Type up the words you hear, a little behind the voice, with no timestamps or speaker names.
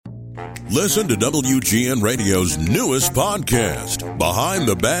Listen to WGN Radio's newest podcast, Behind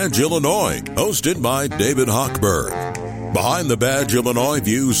the Badge Illinois, hosted by David Hochberg. Behind the Badge Illinois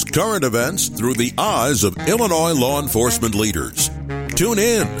views current events through the eyes of Illinois law enforcement leaders. Tune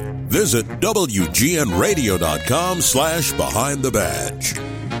in. Visit WGNRadio.com/Behind the Badge.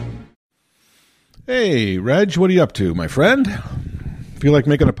 Hey, Reg, what are you up to, my friend? Feel like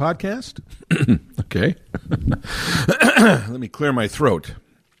making a podcast? Okay. Let me clear my throat.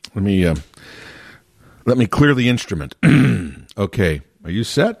 Let me clear the instrument. Okay. Are you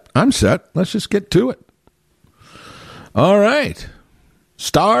set? I'm set. Let's just get to it. All right.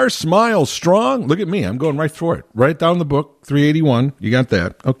 Star, smile, strong. Look at me. I'm going right for it. Right down the book, 381. You got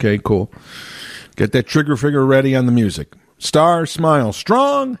that. Okay, cool. Get that trigger finger ready on the music. Star, smile,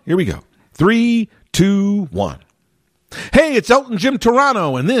 strong. Here we go. 3, 2, 1. Hey, it's Elton Jim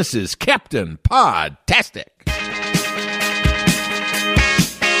Toronto, and this is Captain Podtastic.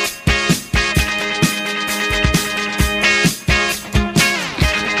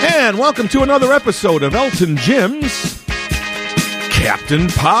 And welcome to another episode of Elton Jim's Captain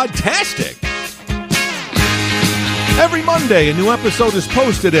Podtastic. Every Monday, a new episode is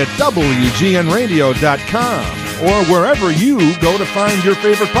posted at WGNRadio.com or wherever you go to find your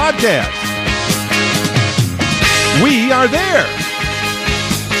favorite podcast. We are there.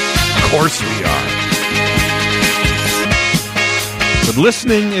 Of course we are. But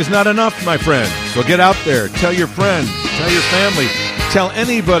listening is not enough, my friends. So get out there. Tell your friends. Tell your family. Tell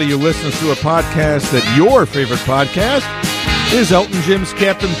anybody who listens to a podcast that your favorite podcast is Elton Jim's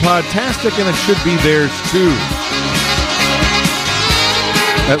Captain Podtastic, and it should be theirs too.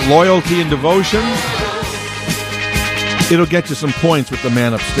 That loyalty and devotion, it'll get you some points with the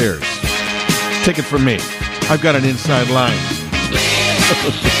man upstairs. Take it from me. I've got an inside line.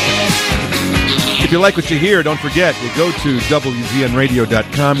 If you like what you hear, don't forget, you go to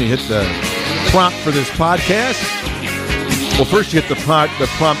WGNRadio.com, you hit the prompt for this podcast. Well, first you hit the prompt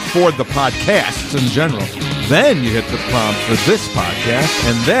for the podcasts in general. Then you hit the prompt for this podcast.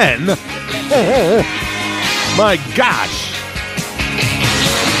 And then, my gosh,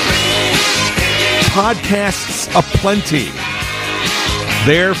 podcasts aplenty.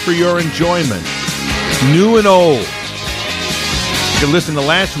 There for your enjoyment. New and old. You can listen to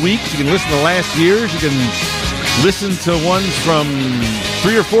last week's. You can listen to last year's. You can listen to ones from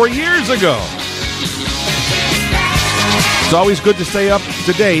 3 or 4 years ago. It's always good to stay up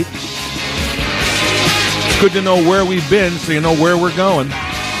to date. It's good to know where we've been so you know where we're going.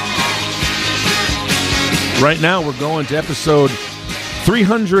 Right now we're going to episode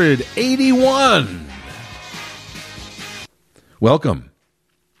 381. Welcome.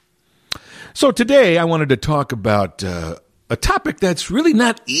 So today I wanted to talk about a topic that's really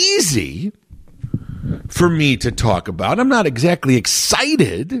not easy for me to talk about. I'm not exactly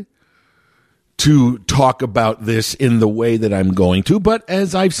excited to talk about this in the way that I'm going to, but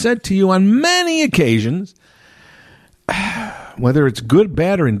as I've said to you on many occasions, whether it's good,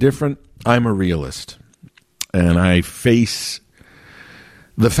 bad, or indifferent, I'm a realist. And I face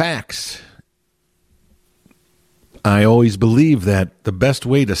the facts. I always believe that the best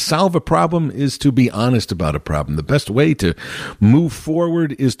way to solve a problem is to be honest about a problem. The best way to move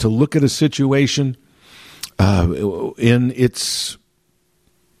forward is to look at a situation in its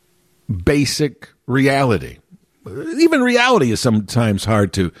basic reality. Even reality is sometimes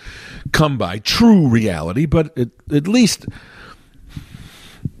hard to come by, true reality, but at least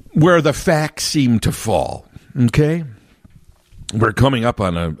where the facts seem to fall. Okay? We're coming up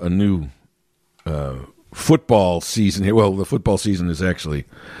on a new football season here. Well, the football season is actually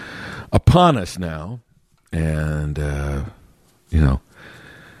upon us now. And,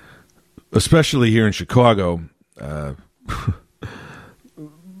 especially here in Chicago,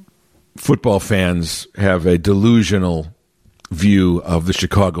 football fans have a delusional view of the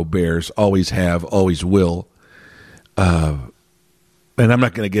Chicago Bears, always have, always will. And I'm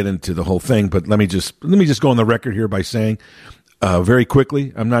not going to get into the whole thing, but let me just go on the record here by saying very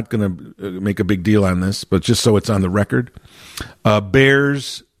quickly, I'm not going to make a big deal on this, but just so it's on the record,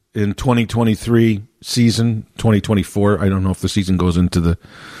 Bears in 2023 season, 2024, I don't know if the season goes into the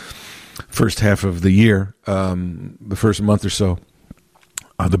first half of the year, the first month or so,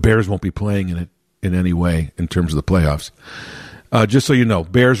 the Bears won't be playing in it in any way in terms of the playoffs. Just so you know,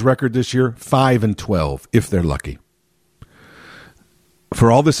 Bears record this year, 5-12, if they're lucky.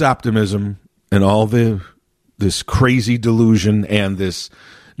 For all this optimism and all this crazy delusion and this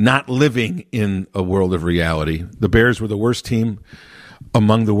not living in a world of reality, the Bears were the worst team,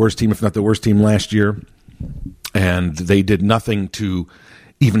 among the worst team, if not the worst team last year, and they did nothing to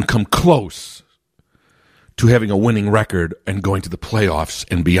even come close to having a winning record and going to the playoffs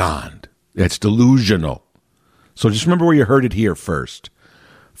and beyond. That's delusional. So just remember where you heard it here first.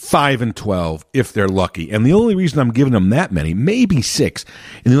 5-12 if they're lucky. And the only reason I'm giving them that many, maybe 6,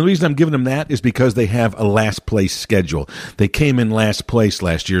 and the only reason I'm giving them that is because they have a last place schedule. They came in last place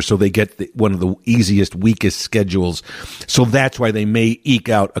last year, so they get one of the easiest, weakest schedules. So that's why they may eke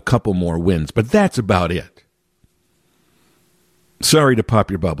out a couple more wins. But that's about it. Sorry to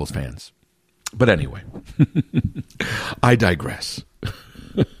pop your bubbles, fans. But anyway, I digress.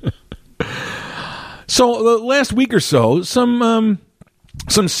 So the last week or so, some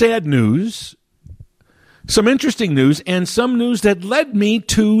sad news, some interesting news, and some news that led me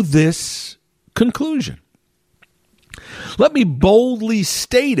to this conclusion. Let me boldly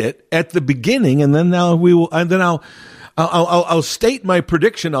state it at the beginning, and then I'll state my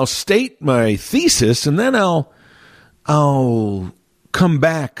prediction. I'll state my thesis, and then I'll come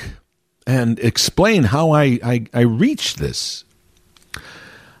back and explain how I reached this.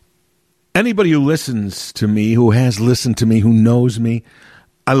 Anybody who listens to me, who has listened to me, who knows me,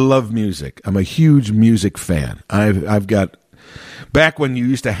 I love music. I'm a huge music fan. I've got, back when you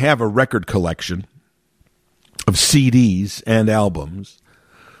used to have a record collection of CDs and albums.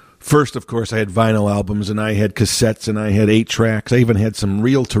 First, of course, I had vinyl albums, and I had cassettes, and I had 8-tracks. I even had some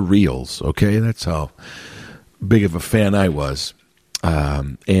reel-to-reels, okay? That's how big of a fan I was,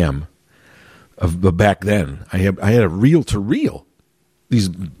 am, of back then. I had a reel-to-reel. These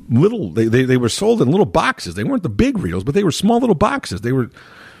little, they were sold in little boxes. They weren't the big reels, but they were small little boxes.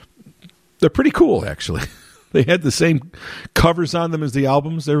 They're pretty cool, actually. They had the same covers on them as the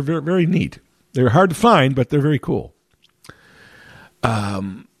albums. They were very, very neat. They were hard to find, but they're very cool.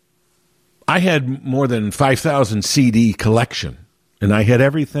 I had more than 5,000 CD collection, and I had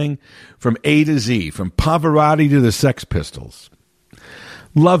everything from A to Z, from Pavarotti to the Sex Pistols.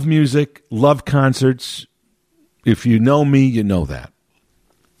 Love music, love concerts. If you know me, you know that.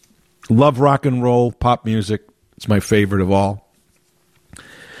 Love rock and roll, pop music. It's my favorite of all.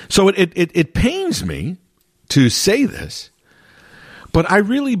 So it pains me to say this, but I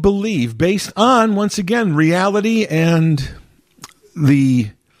really believe, based on, once again, reality and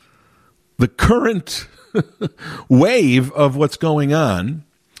the current wave of what's going on,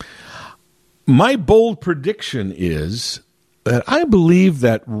 my bold prediction is that I believe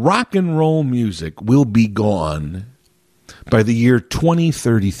that rock and roll music will be gone by the year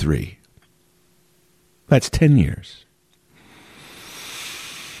 2033. That's 10 years.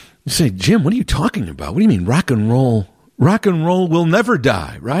 You say, Jim, what are you talking about? What do you mean rock and roll? Rock and roll will never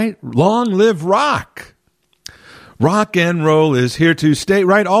die, right? Long live rock. Rock and roll is here to stay,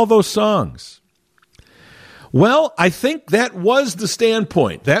 right? All those songs. Well, I think that was the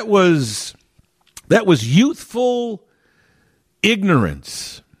standpoint. That was youthful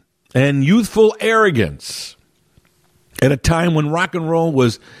ignorance and youthful arrogance at a time when rock and roll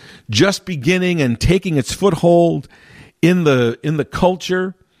was just beginning and taking its foothold in the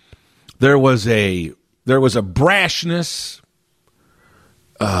culture. There was a brashness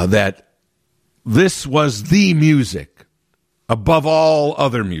that this was the music above all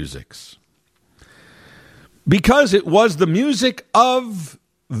other musics, because it was the music of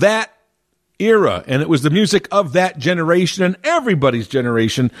that era, and it was the music of that generation, and everybody's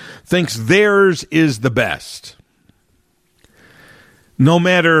generation thinks theirs is the best. No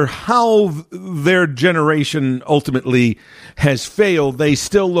matter how their generation ultimately has failed, they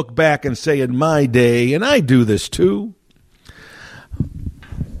still look back and say, in my day, and I do this too,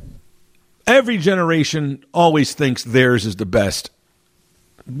 every generation always thinks theirs is the best.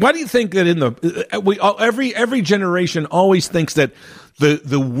 Why do you think that every generation always thinks that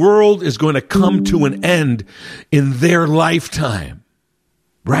the world is going to come to an end in their lifetime,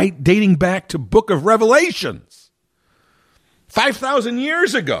 right? Dating back to Book of Revelations. 5,000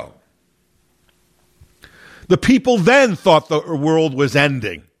 years ago. The people then thought the world was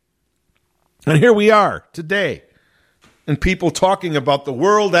ending. And here we are today. And people talking about the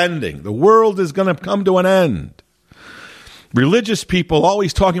world ending. The world is going to come to an end. Religious people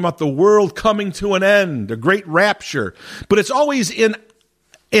always talking about the world coming to an end, a great rapture. But it's always in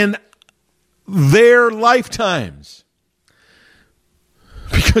their lifetimes.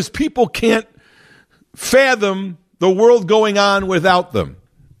 Because people can't fathom the world going on without them.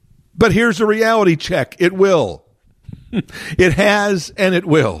 But here's a reality check. It will. It has, and it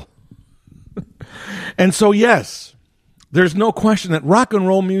will. And so, yes, there's no question that rock and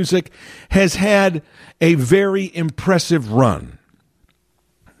roll music has had a very impressive run.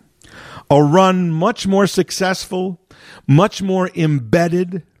 A run much more successful, much more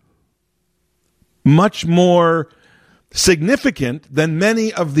embedded, much more significant than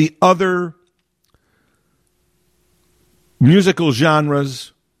many of the other musical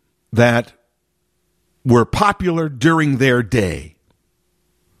genres that were popular during their day.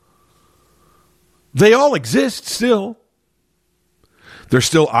 They all exist still. There's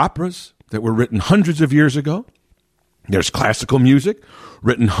still operas that were written hundreds of years ago. There's classical music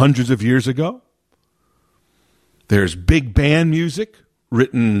written hundreds of years ago. There's big band music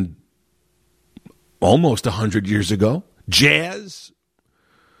written almost 100 years ago. Jazz,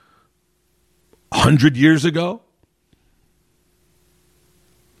 100 years ago.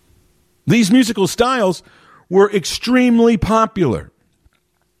 These musical styles were extremely popular.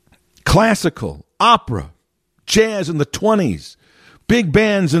 Classical, opera, jazz in the 20s, big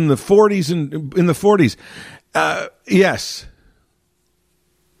bands in the 40s and in the 40s. Yes,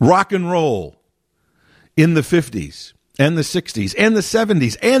 rock and roll in the 50s and the 60s and the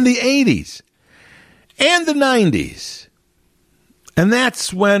 70s and the 80s and the 90s. And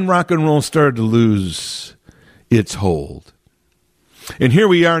that's when rock and roll started to lose its hold. And here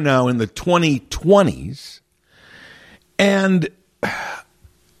we are now in the 2020s, and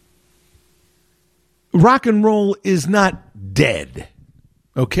rock and roll is not dead.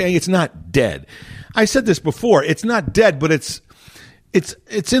 Okay? It's not dead. I said this before. It's not dead, but it's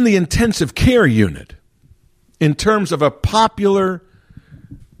in the intensive care unit in terms of a popular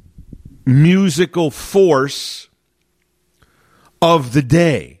musical force of the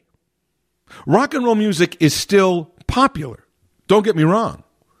day. Rock and roll music is still popular. Don't get me wrong.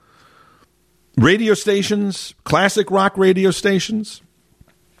 Radio stations, classic rock radio stations,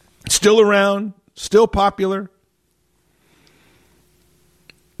 still around, still popular.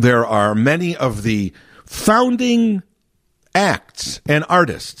 There are many of the founding acts and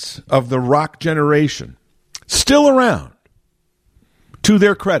artists of the rock generation still around, to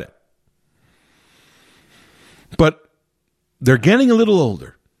their credit. But they're getting a little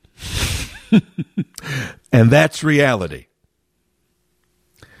older. And that's reality.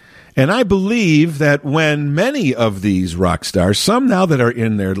 And I believe that when many of these rock stars, some now that are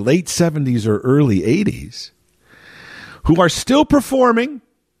in their late 70s or early 80s, who are still performing,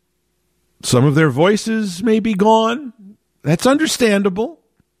 some of their voices may be gone. That's understandable.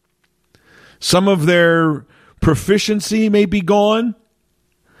 Some of their proficiency may be gone.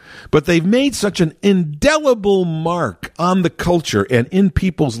 But they've made such an indelible mark on the culture and in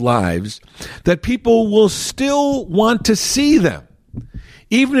people's lives that people will still want to see them,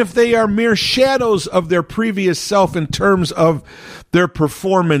 even if they are mere shadows of their previous self in terms of their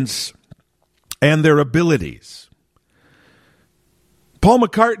performance and their abilities. Paul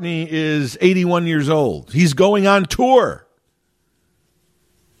McCartney is 81 years old. He's going on tour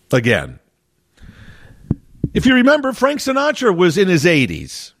again. If you remember, Frank Sinatra was in his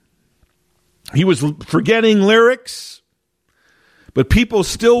 80s. He was forgetting lyrics, but people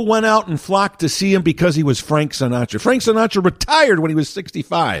still went out and flocked to see him because he was Frank Sinatra. Frank Sinatra retired when he was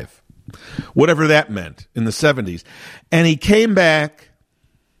 65, whatever that meant, in the 70s. And he came back,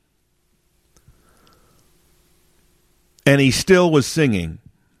 and he still was singing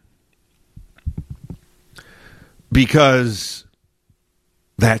because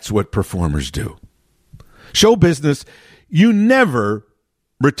that's what performers do. Show business, you never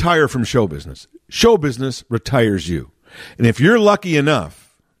retire from show business. Show business retires you. And if you're lucky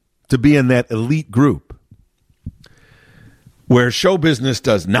enough to be in that elite group where show business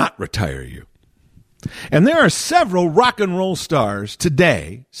does not retire you, and there are several rock and roll stars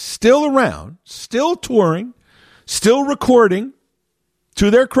today still around, still touring, still recording,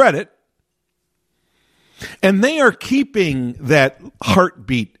 to their credit, and they are keeping that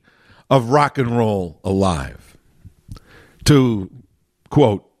heartbeat of rock and roll alive. To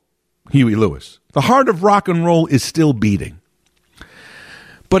quote Huey Lewis, the heart of rock and roll is still beating.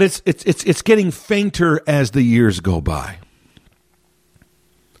 But it's getting fainter as the years go by.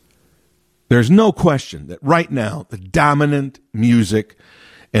 There's no question that right now the dominant music,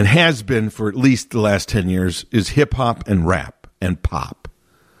 and has been for at least the last 10 years, is hip-hop and rap and pop.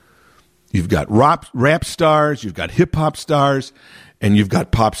 You've got rap stars, you've got hip-hop stars, and you've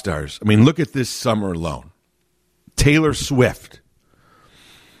got pop stars. I mean, look at this summer alone. Taylor Swift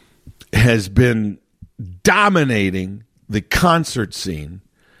has been dominating the concert scene.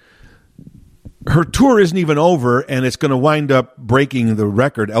 Her tour isn't even over, and it's going to wind up breaking the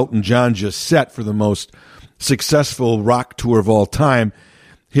record Elton John just set for the most successful rock tour of all time.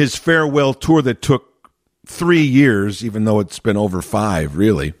 His farewell tour that took 3 years, even though it's been over 5,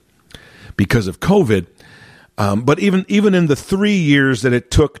 really, because of COVID. But even in the 3 years that it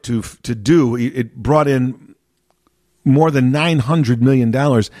took to do, it brought in more than $900 million.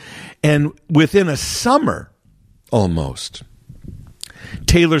 And within a summer, almost,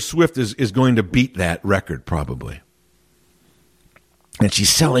 Taylor Swift is going to beat that record probably. And she's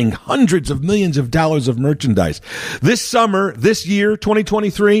selling hundreds of millions of dollars of merchandise. This summer, this year,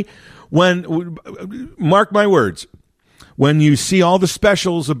 2023, mark my words, when you see all the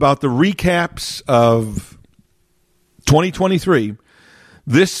specials about the recaps of 2023,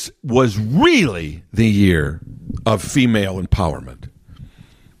 this was really the year of female empowerment.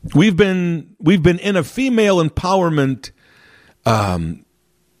 We've been in a female empowerment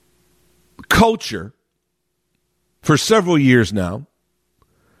culture for several years now,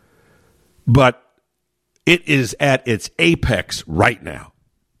 but it is at its apex right now.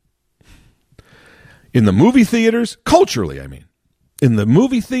 In the movie theaters, culturally, I mean, in the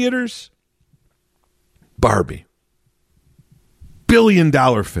movie theaters, Barbie,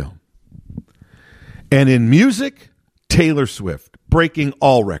 billion-dollar film. And in music, Taylor Swift, breaking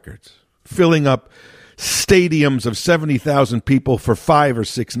all records, filling up stadiums of 70,000 people for 5 or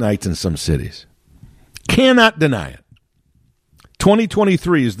 6 nights in some cities. Cannot deny it.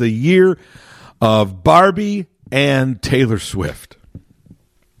 2023 is the year of Barbie and Taylor Swift.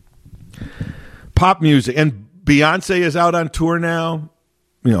 Pop music, and Beyonce is out on tour now.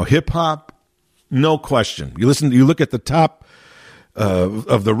 You know, hip hop, no question. You look at the top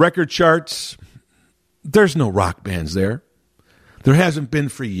of the record charts. There's no rock bands there. There hasn't been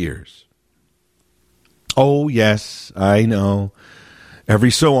for years. Oh yes, I know.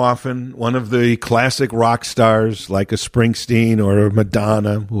 Every so often, one of the classic rock stars, like a Springsteen or a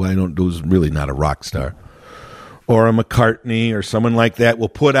Madonna, who's really not a rock star, or a McCartney or someone like that, will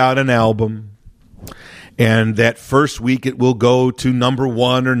put out an album. And that first week it will go to number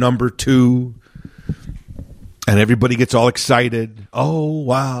 1 or number 2. And everybody gets all excited. Oh,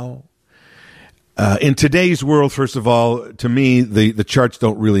 wow. In today's world, first of all, to me, the charts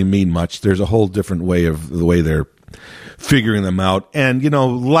don't really mean much. There's a whole different way of the way they're figuring them out. And,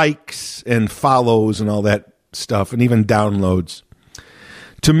 likes and follows and all that stuff, and even downloads.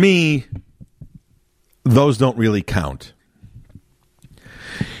 To me, those don't really count.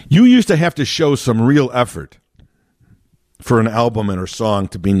 You used to have to show some real effort for an album and or song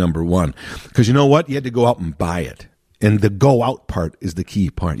to be number 1. Because you know what? You had to go out and buy it. And the go out part is the key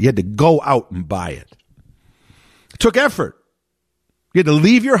part. You had to go out and buy it. It took effort. You had to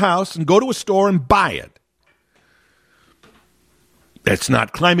leave your house and go to a store and buy it. It's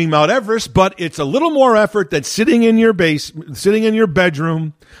not climbing Mount Everest, but it's a little more effort than sitting in your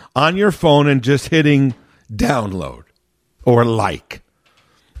bedroom on your phone and just hitting download or like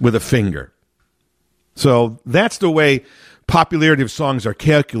with a finger. So that's the way popularity of songs are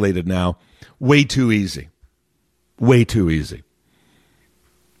calculated now. Way too easy. Way too easy.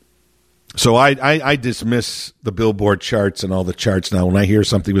 So I dismiss the Billboard charts and all the charts now. When I hear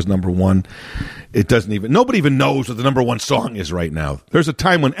something was number 1, nobody even knows what the number 1 song is right now. There's a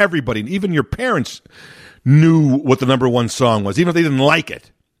time when everybody, even your parents, knew what the number 1 song was, even if they didn't like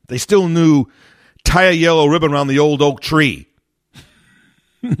it. They still knew Tie a Yellow Ribbon Around the Old Oak Tree.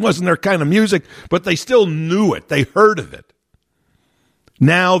 Wasn't their kind of music, but they still knew it. They heard of it.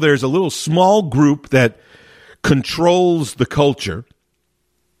 Now there's a little small group that controls the culture.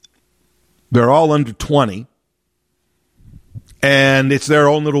 They're all under 20, and it's their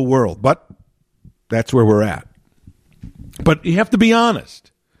own little world. But that's where we're at. But you have to be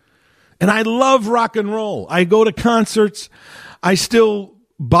honest. And I love rock and roll. I go to concerts. I still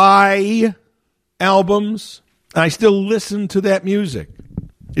buy albums. I still listen to that music.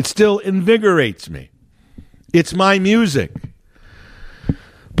 It still invigorates me. It's my music.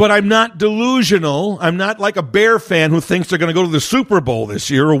 But I'm not delusional. I'm not like a Bear fan who thinks they're going to go to the Super Bowl this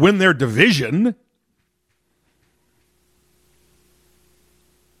year or win their division.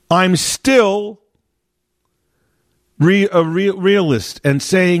 I'm still a realist and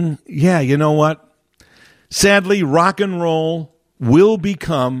saying, yeah, you know what? Sadly, rock and roll will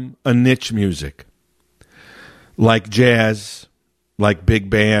become a niche music. Like jazz, like big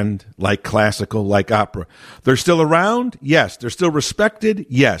band, like classical, like opera. They're still around? Yes. They're still respected?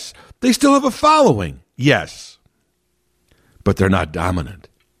 Yes. They still have a following? Yes. But they're not dominant.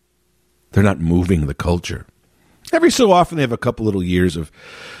 They're not moving the culture. Every so often they have a couple little years of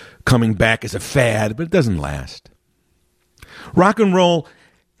coming back as a fad, but it doesn't last. Rock and roll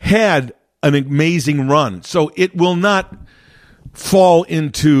had an amazing run, so it will not fall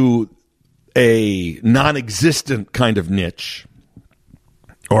into a non-existent kind of niche,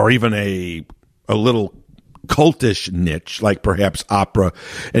 or even a little cultish niche, like perhaps opera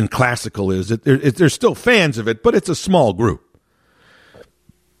and classical is. There's still fans of it, but it's a small group.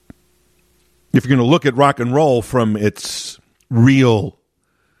 If you're going to look at rock and roll from its real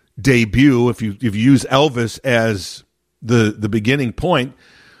debut, if you use Elvis as the beginning point,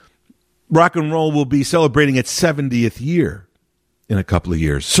 rock and roll will be celebrating its 70th year in a couple of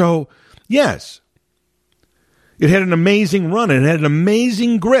years. So, yes, it had an amazing run, and it had an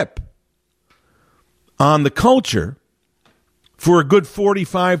amazing grip on the culture for a good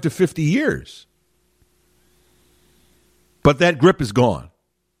 45 to 50 years. But that grip is gone.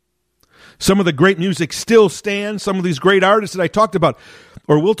 Some of the great music still stands. Some of these great artists that I talked about,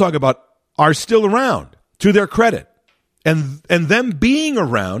 or will talk about, are still around, to their credit. And them being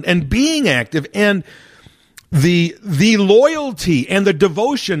around and being active, and the loyalty and the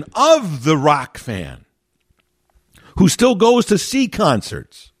devotion of the rock fan who still goes to see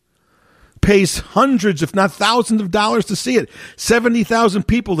concerts, pays hundreds, if not thousands of dollars to see it. 70,000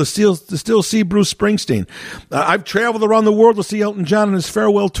 people to still see Bruce Springsteen. I've traveled around the world to see Elton John on his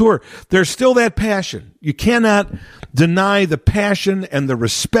farewell tour. There's still that passion. You cannot deny the passion and the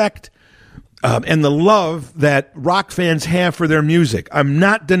respect and the love that rock fans have for their music. I'm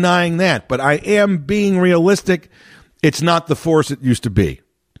not denying that, but I am being realistic. It's not the force it used to be.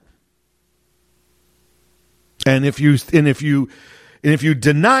 And if you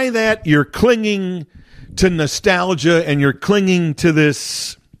deny that, you're clinging to nostalgia, and you're clinging to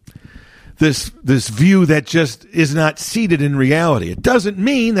this view that just is not seated in reality. It doesn't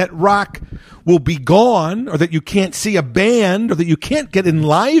mean that rock will be gone, or that you can't see a band, or that you can't get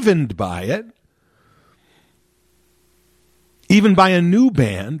enlivened by it, even by a new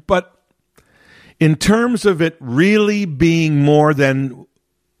band. But in terms of it really being more than,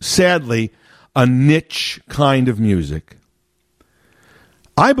 sadly, a niche kind of music,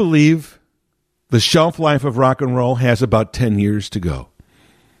 I believe the shelf life of rock and roll has about 10 years to go.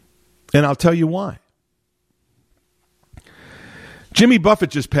 And I'll tell you why. Jimmy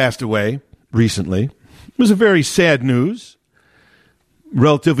Buffett just passed away recently. It was a very sad news.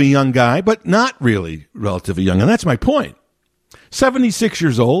 Relatively young guy, but not really relatively young. And that's my point. 76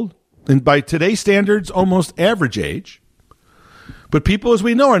 years old, and by today's standards, almost average age. But people, as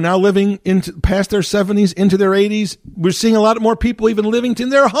we know, are now living past their 70s, into their 80s. We're seeing a lot more people even living in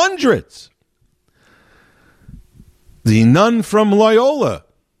their hundreds. The nun from Loyola,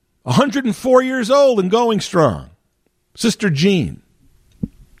 104 years old and going strong. Sister Jean.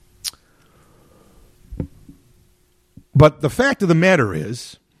 But the fact of the matter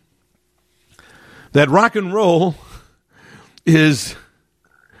is that rock and roll is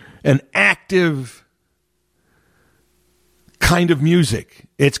an active kind of music.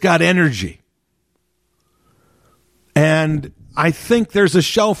 It's got energy. And I think there's a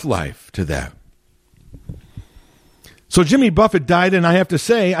shelf life to that. So Jimmy Buffett died, and I have to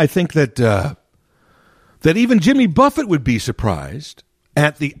say, I think that that even Jimmy Buffett would be surprised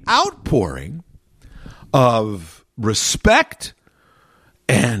at the outpouring of respect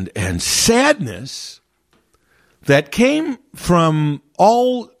and sadness that came from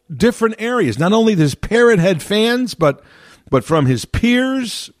all different areas. Not only his Parrot Head fans, but from his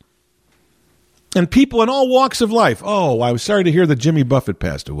peers and people in all walks of life. Oh, I was sorry to hear that Jimmy Buffett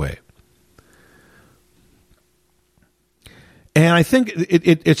passed away. And I think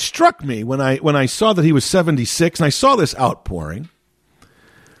it struck me when I saw that he was 76, and I saw this outpouring.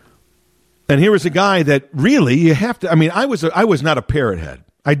 And here was a guy that really you have to. I mean, I was not a Parrot Head.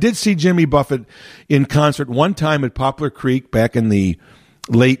 I did see Jimmy Buffett in concert one time at Poplar Creek back in the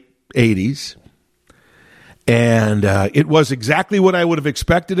late 80s. And it was exactly what I would have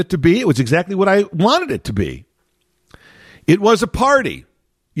expected it to be. It was exactly what I wanted it to be. It was a party.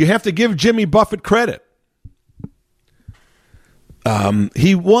 You have to give Jimmy Buffett credit.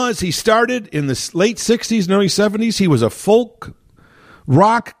 He started in the late 60s and early 70s. He was a folk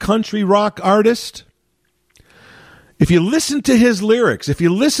rock, country rock artist. If you listen to his lyrics, if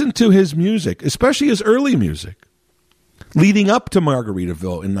you listen to his music, especially his early music, leading up to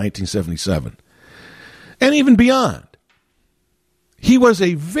Margaritaville in 1977, and even beyond, he was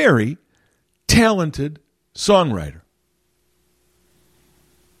a very talented songwriter.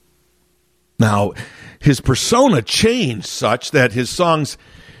 Now, his persona changed such that his songs,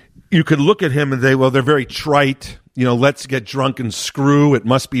 you could look at him and they're very trite. You know, let's get drunk and screw. It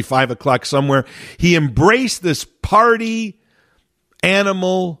must be 5 o'clock somewhere. He embraced this party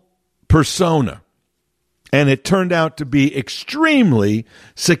animal persona, and it turned out to be extremely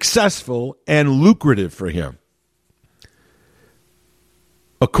successful and lucrative for him.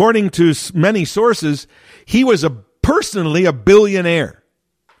 According to many sources, he was personally a billionaire.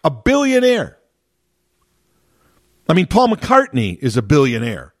 A billionaire. I mean, Paul McCartney is a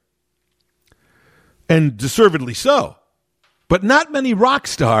billionaire. And deservedly so. But not many rock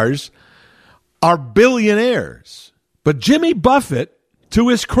stars are billionaires. But Jimmy Buffett, to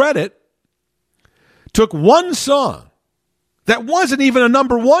his credit, took one song that wasn't even a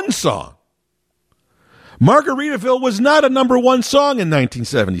number one song, Margaritaville was not a number one song in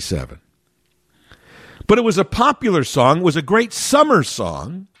 1977. But it was a popular song. It was a great summer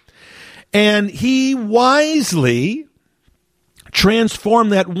song. And he wisely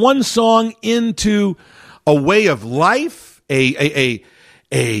transformed that one song into a way of life, a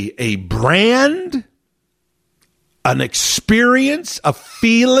brand, an experience, a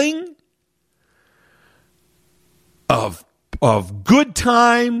feeling of good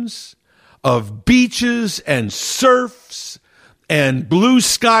times, of beaches and surfs and blue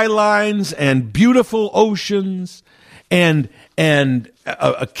skylines and beautiful oceans and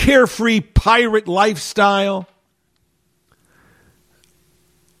a carefree pirate lifestyle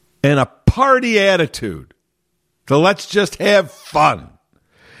and a party attitude. So let's just have fun.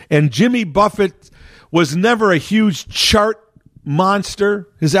 And Jimmy Buffett was never a huge chart monster.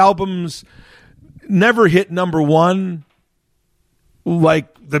 His albums never hit number one like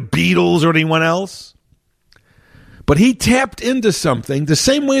the Beatles or anyone else. But he tapped into something the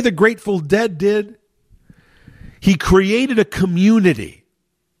same way the Grateful Dead did. He created a community.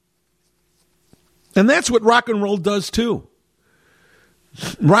 And that's what rock and roll does too.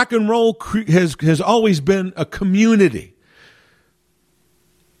 Rock and roll has always been a community.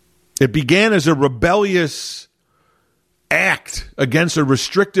 It began as a rebellious act against a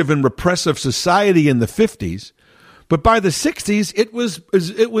restrictive and repressive society in the 50s. But by the 60s, it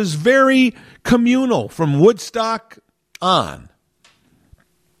was very communal from Woodstock on.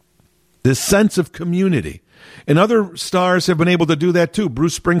 This sense of community. And other stars have been able to do that too.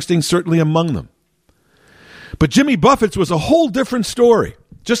 Bruce Springsteen certainly among them. But Jimmy Buffett's was a whole different story,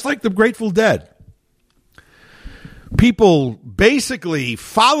 just like the Grateful Dead. People basically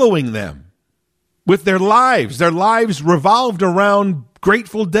following them with their lives. Their lives revolved around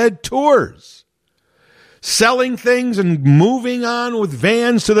Grateful Dead tours, selling things and moving on with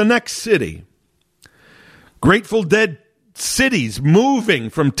vans to the next city. Grateful Dead cities moving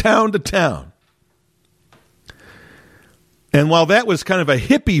from town to town. And while that was kind of a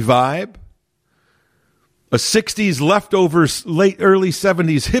hippie vibe, a 60s leftovers, late early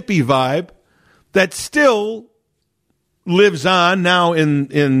 70s hippie vibe that still lives on now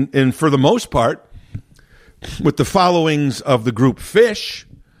in for the most part with the followings of the group Fish.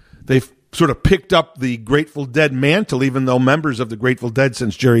 They've sort of picked up the Grateful Dead mantle, even though members of the Grateful Dead,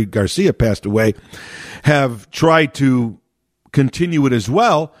 since Jerry Garcia passed away, have tried to continue it as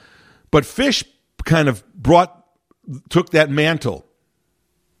well. But Fish kind of took that mantle.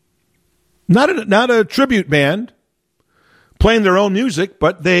 Not a tribute band playing their own music,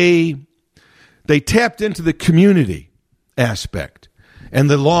 but they tapped into the community aspect and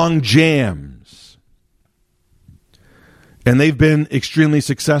the long jams. And they've been extremely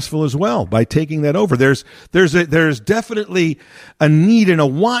successful as well by taking that over. There's definitely a need and a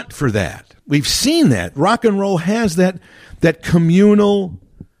want for that. We've seen that. Rock and roll has that communal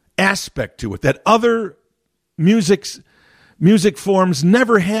aspect to it that other music forms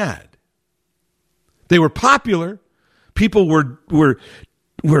never had. They were popular. People were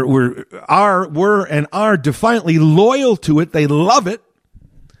and are defiantly loyal to it. They love it.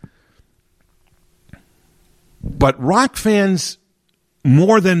 But rock fans,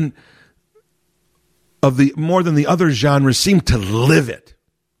 more than the other genres, seem to live it.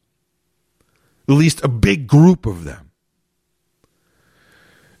 At least a big group of them.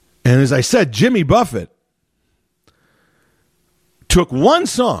 And as I said, Jimmy Buffett took one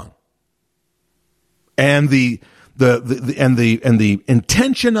song and the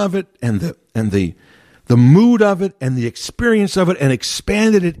intention of it and the mood of it and the experience of it and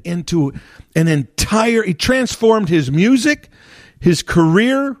expanded it into an entire. He transformed his music, his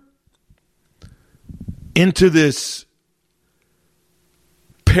career, into this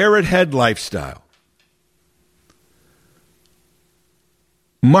parrot head lifestyle.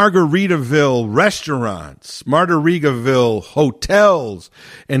 Margaritaville restaurants, Margaritaville hotels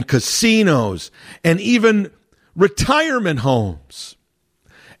and casinos, and even retirement homes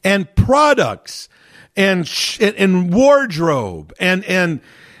and products and wardrobe and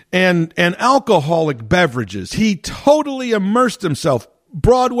alcoholic beverages. He totally immersed himself.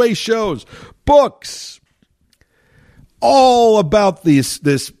 Broadway shows, books, all about this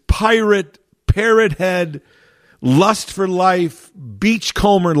parrot head, lust for life,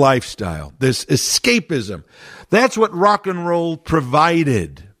 beachcomber lifestyle, this escapism. That's what rock and roll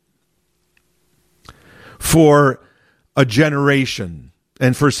provided for a generation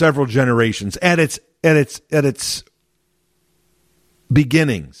and for several generations at its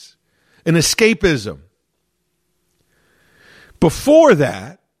beginnings. An escapism. Before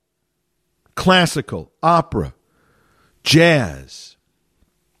that, classical, opera, jazz,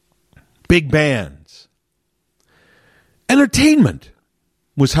 big bands, Entertainment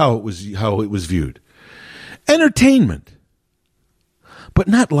was how it was viewed. Entertainment, but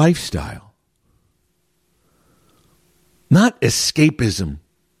not lifestyle. Not escapism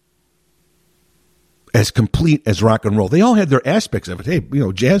as complete as rock and roll. They all had their aspects of it. Hey,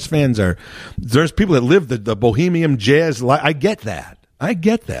 jazz fans there's people that live the bohemian jazz life. I get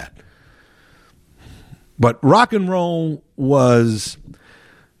that. But rock and roll was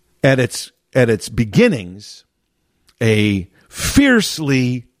at its beginnings a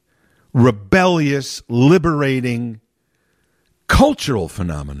fiercely rebellious, liberating cultural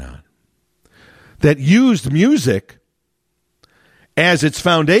phenomenon that used music as its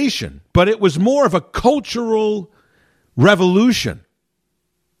foundation, but it was more of a cultural revolution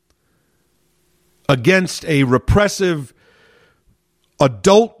against a repressive,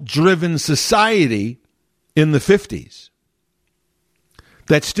 adult-driven society in the 50s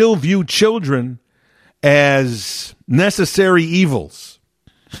that still viewed children as necessary evils,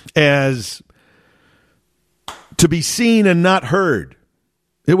 as to be seen and not heard.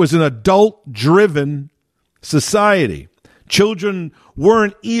 It was an adult-driven society. Children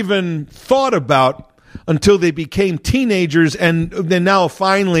weren't even thought about until they became teenagers, and then now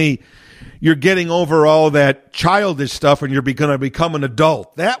finally you're getting over all that childish stuff and you're going to become an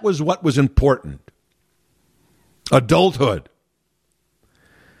adult. That was what was important. Adulthood.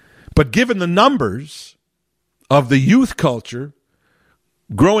 But given the numbers of the youth culture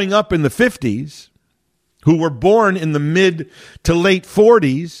growing up in the 50s, who were born in the mid to late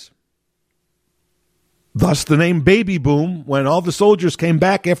 40s, thus the name baby boom, when all the soldiers came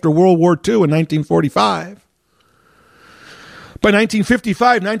back after World War II in 1945. By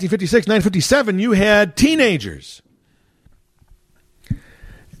 1955, 1956, 1957, you had teenagers.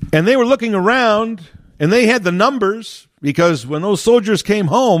 And they were looking around, and they had the numbers, because when those soldiers came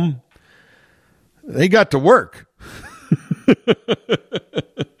home, they got to work.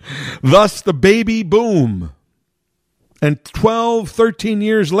 Thus the baby boom. And 12, 13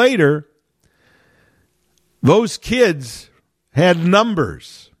 years later, those kids had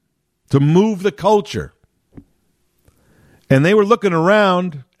numbers to move the culture. And they were looking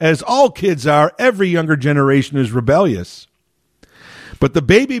around, as all kids are. Every younger generation is rebellious. But the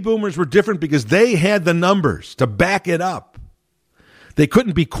baby boomers were different because they had the numbers to back it up. They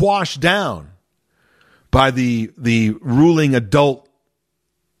couldn't be quashed down by the ruling adult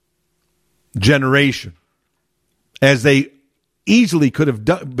generation, as they easily could have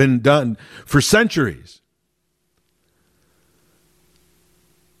been done for centuries.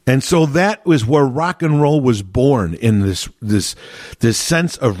 And so that was where rock and roll was born, in this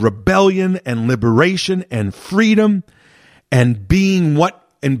sense of rebellion and liberation and freedom and being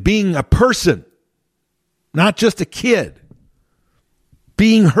a person, not just a kid,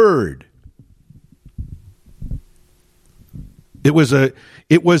 being heard. It was a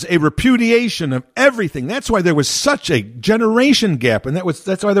repudiation of everything. That's why there was such a generation gap, and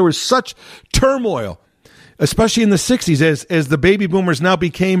that's why there was such turmoil, especially in the 60s, as the baby boomers now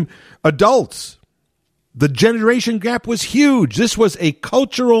became adults. The generation gap was huge. This was a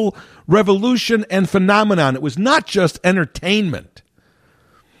cultural revolution and phenomenon. It was not just entertainment.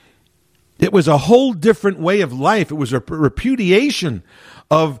 It was a whole different way of life. It was a repudiation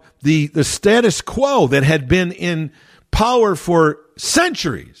of the status quo that had been in power for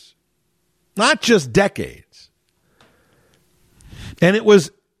centuries, not just decades. And it was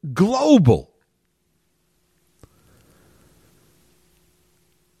global.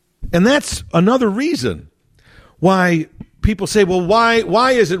 And that's another reason why people say, well,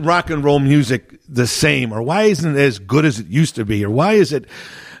 why isn't rock and roll music the same? Or why isn't it as good as it used to be? Or why is it,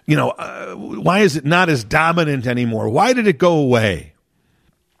 why is it not as dominant anymore? Why did it go away?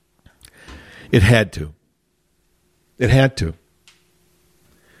 It had to. It had to.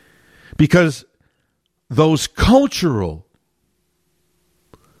 Because those cultural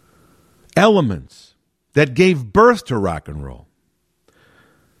elements that gave birth to rock and roll,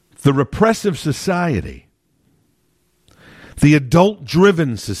 the repressive society, the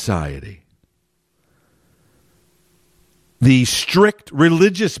adult-driven society, the strict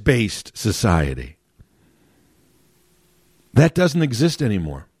religious-based society, that doesn't exist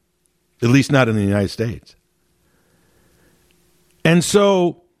anymore, at least not in the United States. And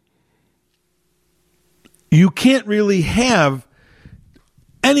so you can't really have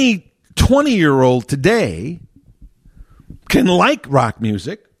any 20-year-old today can like rock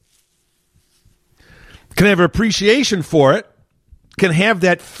music, can have appreciation for it, can have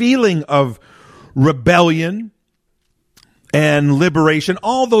that feeling of rebellion and liberation,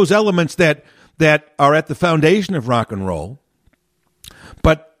 all those elements that are at the foundation of rock and roll.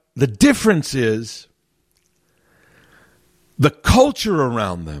 But the difference is the culture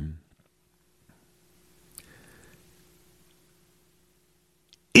around them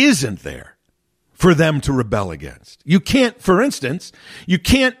isn't there for them to rebel against. You can't, for instance, you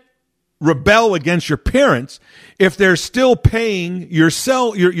can't rebel against your parents if they're still paying your phone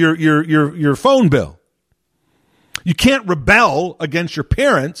bill. You can't rebel against your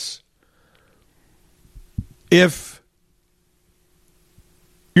parents if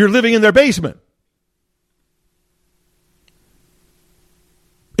you're living in their basement.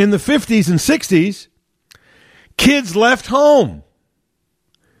 In the 50s and 60s, kids left home.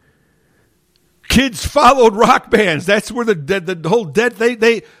 Kids followed rock bands. That's where the whole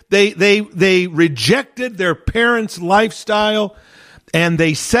they rejected their parents' lifestyle and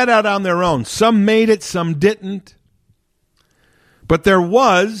they set out on their own. Some made it, some didn't. But there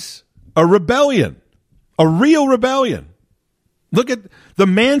was a rebellion, a real rebellion. Look at the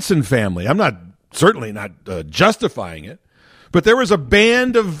Manson family. I'm certainly not justifying it, but there was a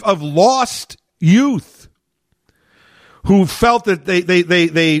band of lost youth who felt that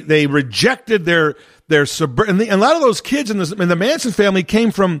they rejected their and a lot of those kids in the Manson family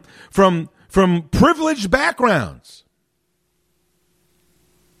came from privileged backgrounds.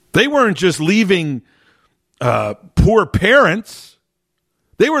 They weren't just leaving poor parents.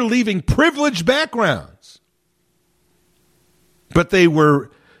 They were leaving privileged backgrounds. But they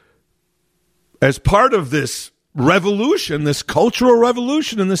were, as part of this revolution, this cultural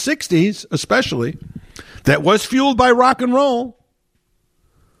revolution in the 60s especially, that was fueled by rock and roll,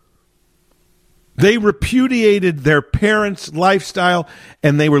 they repudiated their parents' lifestyle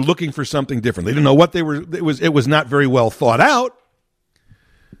and they were looking for something different. They didn't know what they were. It was not very well thought out.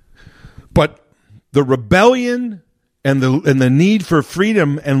 But the rebellion and the need for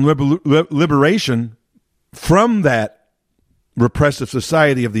freedom and liberation from that repressive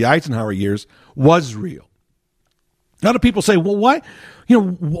society of the Eisenhower years was real. A lot of people say, well, why,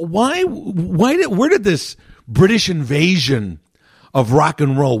 where did this British invasion of rock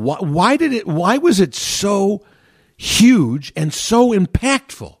and roll, why was it so huge and so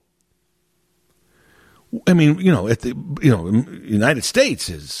impactful? I mean, United States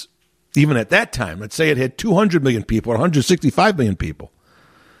is, even at that time, let's say it had 200 million people or 165 million people.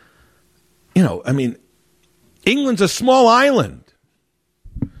 England's a small island.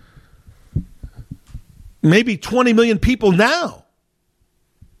 Maybe 20 million people now.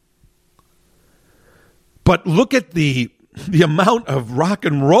 But look at the amount of rock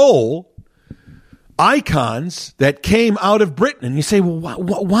and roll icons that came out of Britain. And you say, well,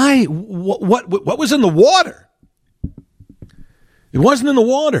 why? What was in the water? It wasn't in the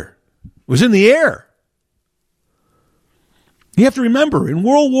water. It was in the air. You have to remember, in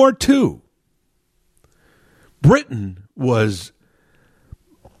World War II, Britain was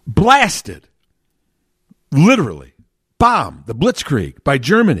blasted, literally, bombed, the Blitzkrieg, by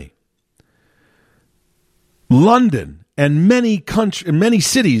Germany. London and many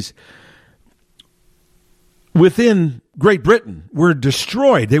cities within Great Britain were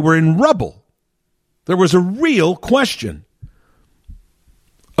destroyed. They were in rubble. There was a real question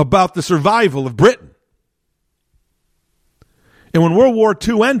about the survival of Britain. And when World War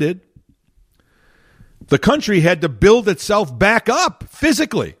II ended, the country had to build itself back up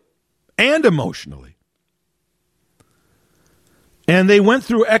physically and emotionally. And they went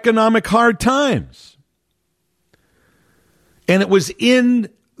through economic hard times. And it was in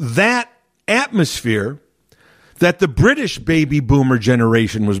that atmosphere that the British baby boomer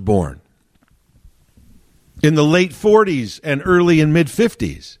generation was born. In the late 40s and early and mid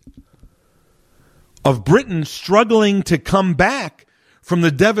 50s. Of Britain struggling to come back from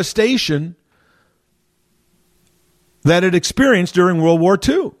the devastation that it experienced during World War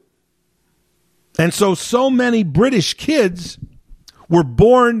II. And so many British kids were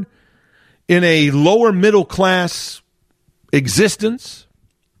born in a lower middle class existence.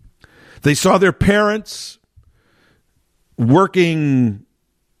 They saw their parents working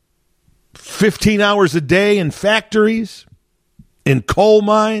 15 hours a day in factories, in coal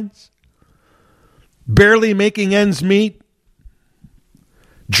mines, barely making ends meet,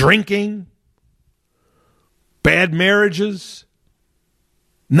 drinking, bad marriages,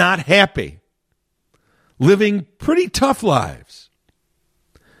 not happy, living pretty tough lives.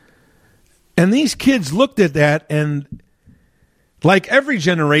 And these kids looked at that and, like every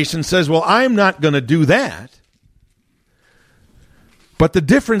generation, says, well, I'm not going to do that. But the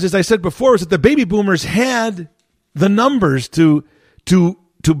difference, as I said before, is that the baby boomers had the numbers to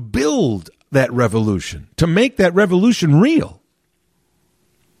build that revolution, to make that revolution real.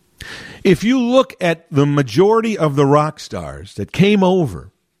 If you look at the majority of the rock stars that came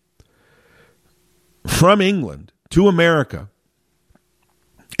over from England to America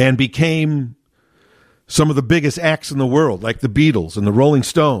and became some of the biggest acts in the world, like the Beatles and the Rolling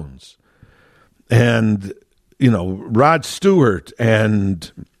Stones and, Rod Stewart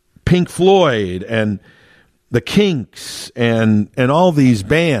and Pink Floyd and the Kinks and all these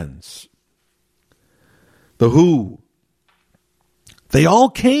bands, The Who, they all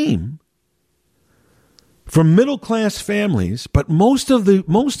came from middle-class families, but most of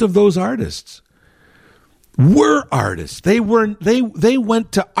those artists were artists. They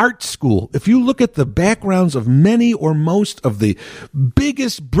went to art school. If you look at the backgrounds of many or most of the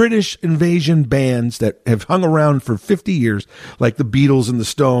biggest British invasion bands that have hung around for 50 years, like the Beatles and the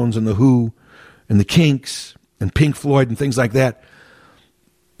Stones and the Who and the Kinks and Pink Floyd and things like that,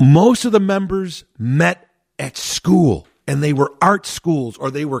 most of the members met at school, and they were art schools or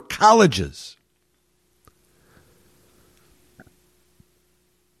they were colleges.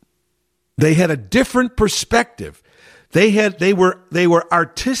 They had a different perspective. They were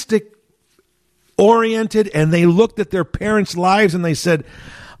artistic oriented, and they looked at their parents' lives and they said,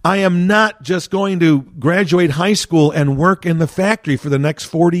 I am not just going to graduate high school and work in the factory for the next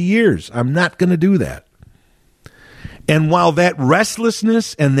 40 years. I'm not going to do that. And while that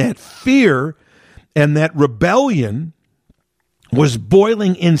restlessness and that fear and that rebellion was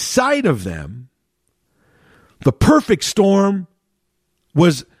boiling inside of them, the perfect storm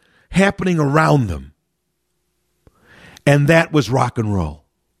was happening around them. And that was rock and roll.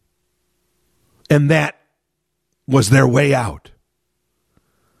 And that was their way out.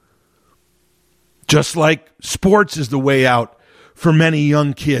 Just like sports is the way out for many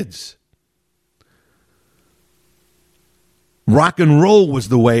young kids. Rock and roll was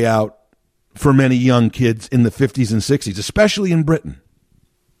the way out for many young kids in the 50s and 60s, especially in Britain.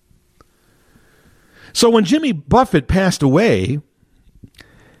 So when Jimmy Buffett passed away,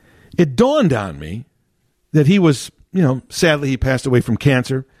 it dawned on me that he was, sadly he passed away from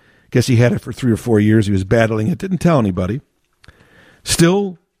cancer. Guess he had it for 3 or 4 years. He was battling it, didn't tell anybody.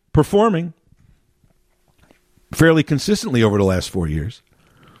 Still performing fairly consistently over the last 4 years.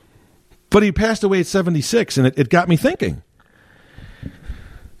 But he passed away at 76, and it got me thinking.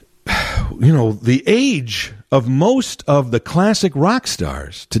 The age of most of the classic rock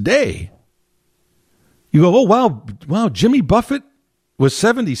stars today, you go, oh, wow, Jimmy Buffett was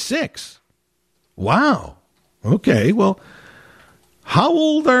 76. Wow. Okay, well, how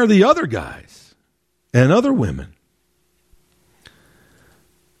old are the other guys and other women?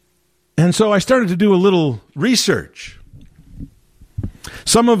 And so I started to do a little research.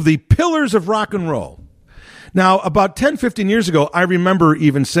 Some of the pillars of rock and roll. Now, about 10, 15 years ago, I remember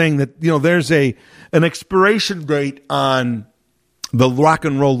even saying that, there's an expiration date on the rock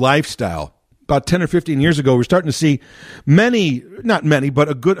and roll lifestyle. About 10 or 15 years ago, we're starting to see not many, but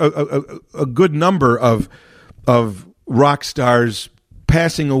a good number of rock stars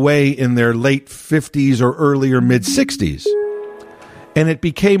passing away in their late 50s or earlier mid 60s. And it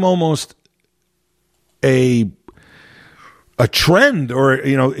became almost a trend, or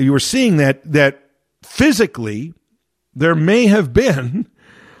you were seeing that physically there may have been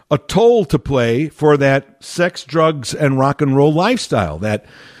a toll to play for that sex, drugs, and rock and roll lifestyle. That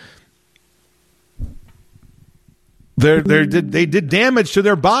they did damage to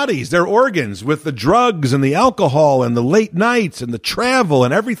their bodies, their organs, with the drugs and the alcohol and the late nights and the travel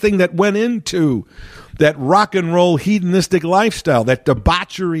and everything that went into that rock and roll hedonistic lifestyle, that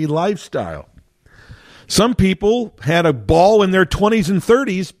debauchery lifestyle. Some people had a ball in their 20s and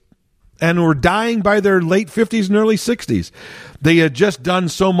 30s and were dying by their late 50s and early 60s. They had just done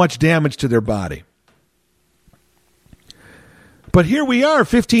so much damage to their body. But here we are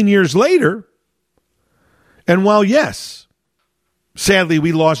 15 years later, and while, yes, sadly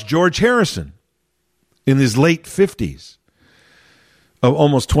we lost George Harrison in his late 50s,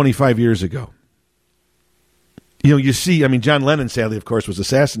 almost 25 years ago. You see, John Lennon, sadly, of course, was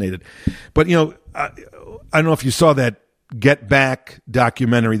assassinated. But, I don't know if you saw that Get Back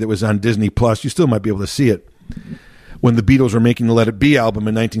documentary that was on Disney Plus. You still might be able to see it. When the Beatles were making the Let It Be album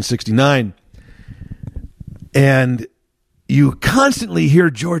in 1969. And you constantly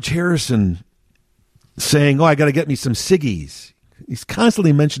hear George Harrison saying, I got to get me some ciggies. He's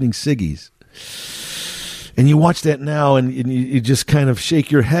constantly mentioning ciggies. And you watch that now and you just kind of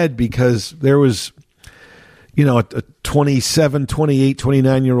shake your head, because there was, a 27, 28,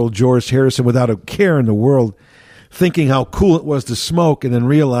 29-year-old George Harrison without a care in the world, thinking how cool it was to smoke, and then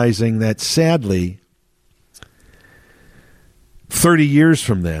realizing that, sadly, 30 years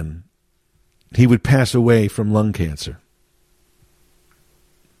from then, he would pass away from lung cancer.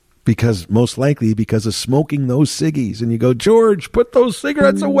 Most likely because of smoking those ciggies. And you go, George, put those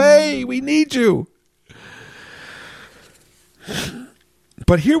cigarettes away. We need you.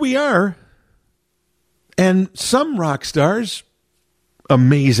 But here we are, and some rock stars,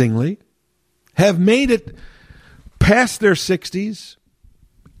 amazingly, have made it past their 60s,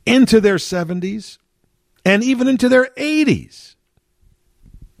 into their 70s, and even into their 80s.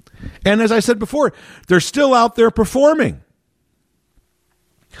 And as I said before, they're still out there performing.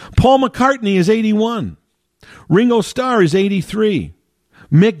 Paul McCartney is 81. Ringo Starr is 83.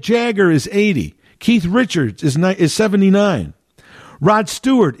 Mick Jagger is 80. Keith Richards is 79. Rod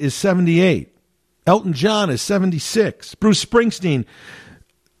Stewart is 78. Elton John is 76. Bruce Springsteen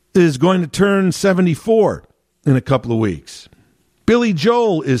is going to turn 74 in a couple of weeks. Billy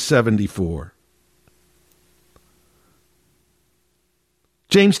Joel is 74.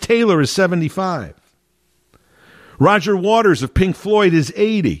 James Taylor is 75. Roger Waters of Pink Floyd is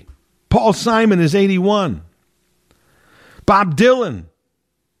 80. Paul Simon is 81. Bob Dylan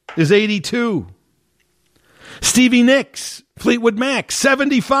is 82. Stevie Nicks, Fleetwood Mac,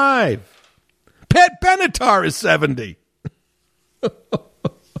 75. Pat Benatar is 70.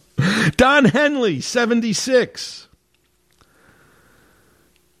 Don Henley, 76.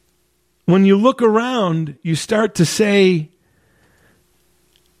 When you look around, you start to say,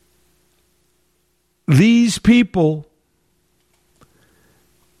 these people,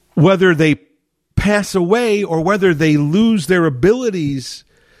 whether they pass away or whether they lose their abilities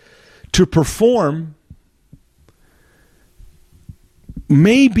to perform,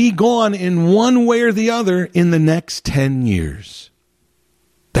 may be gone in one way or the other in the next 10 years.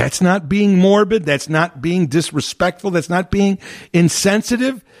 That's not being morbid. That's not being disrespectful. That's not being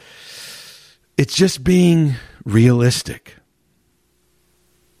insensitive. It's just being realistic.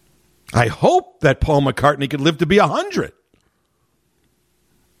 I hope that Paul McCartney could live to be 100.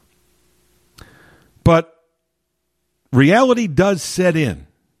 But reality does set in.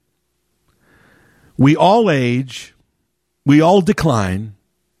 We all age. We all decline.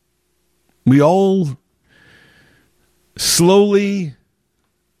 We all slowly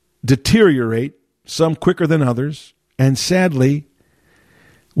deteriorate, some quicker than others. And sadly,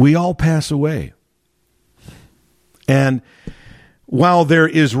 we all pass away. And while there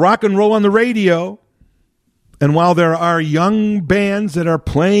is rock and roll on the radio, and while there are young bands that are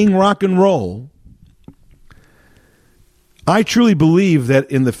playing rock and roll, I truly believe that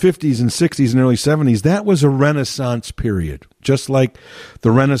in the 50s and 60s and early 70s, that was a Renaissance period, just like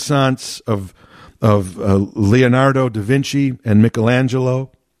the Renaissance of Leonardo da Vinci and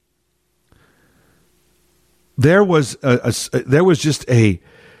Michelangelo. There was just a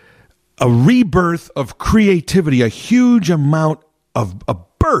rebirth of creativity, a huge amount of a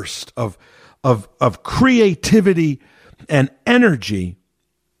burst of creativity and energy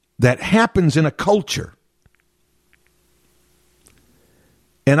that happens in a culture.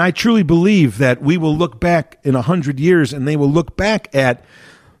 And I truly believe that we will look back in 100 years, and they will look back at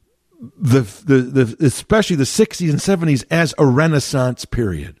the especially the 60s and 70s as a Renaissance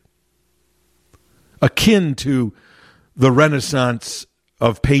period, akin to the Renaissance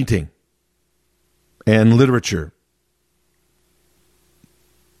of painting and literature,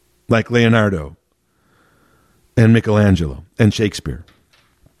 like Leonardo and Michelangelo and Shakespeare.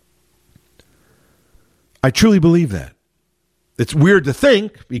 I truly believe that. It's weird to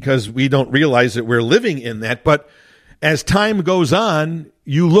think because we don't realize that we're living in that, but as time goes on,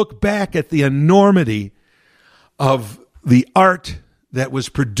 you look back at the enormity of the art that was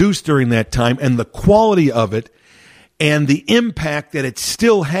produced during that time and the quality of it and the impact that it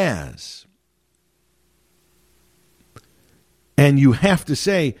still has. And you have to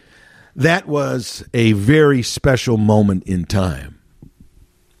say that was a very special moment in time.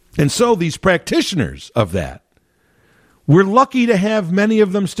 And so these practitioners of that, we're lucky to have many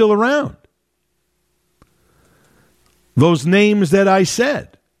of them still around. Those names that I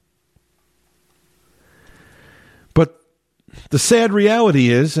said. But the sad reality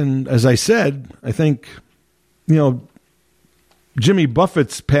is, and as I said, I think, Jimmy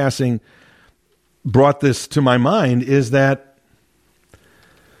Buffett's passing brought this to my mind, is that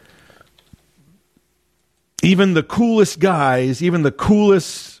even the coolest guys, even the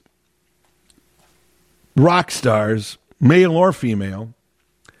coolest rock stars, male or female,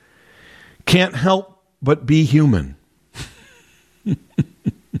 can't help but be human.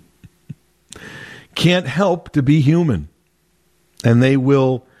 Can't help to be human. And they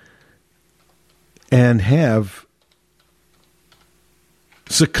will and have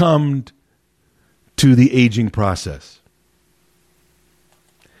succumbed to the aging process.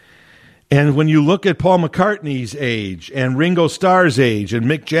 And when you look at Paul McCartney's age and Ringo Starr's age and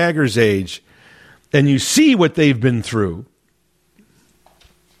Mick Jagger's age, and you see what they've been through,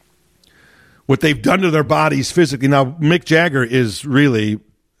 what they've done to their bodies physically. Now, Mick Jagger is really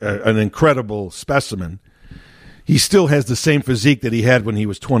an incredible specimen. He still has the same physique that he had when he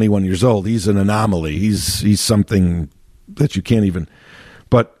was 21 years old. He's an anomaly. He's something that you can't even.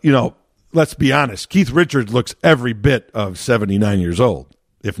 But, let's be honest. Keith Richards looks every bit of 79 years old,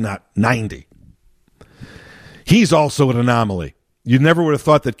 if not 90. He's also an anomaly. You never would have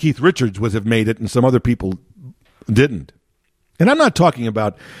thought that Keith Richards would have made it and some other people didn't. And I'm not talking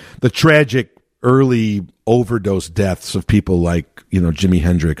about the tragic early overdose deaths of people like, Jimi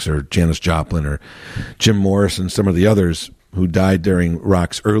Hendrix or Janis Joplin or Jim Morrison, some of the others who died during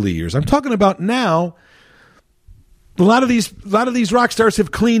rock's early years. I'm talking about now. A lot of these rock stars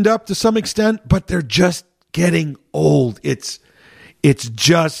have cleaned up to some extent, but they're just getting old. It's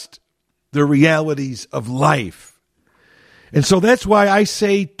just the realities of life. And so that's why I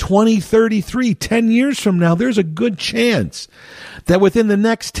say 2033, 10 years from now, there's a good chance that within the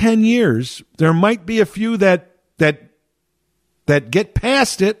next 10 years, there might be a few that get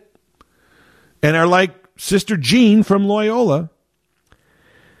past it and are like Sister Jean from Loyola.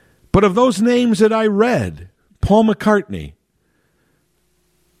 But of those names that I read, Paul McCartney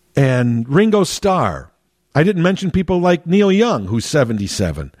and Ringo Starr, I didn't mention people like Neil Young, who's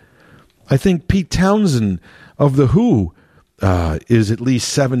 77. I think Pete Townsend of The Who is at least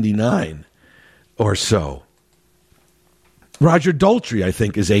 79 or so. Roger Daltrey, I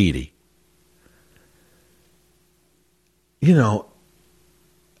think, is 80.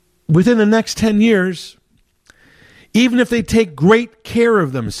 Within the next 10 years, even if they take great care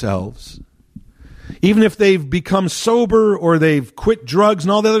of themselves, even if they've become sober or they've quit drugs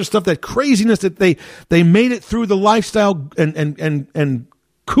and all the other stuff, that craziness that they made it through the lifestyle, and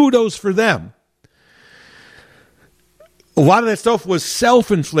kudos for them. A lot of that stuff was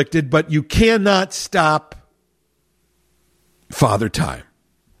self-inflicted, but you cannot stop Father Time.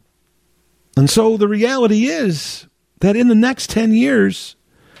 And so the reality is that in the next 10 years,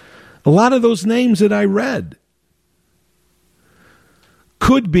 a lot of those names that I read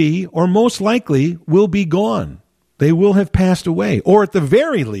could be, or most likely, will be gone. They will have passed away. Or at the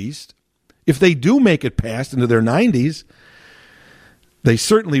very least, if they do make it past into their 90s, they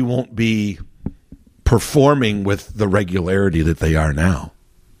certainly won't be performing with the regularity that they are now.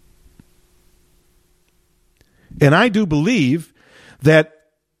 And I do believe that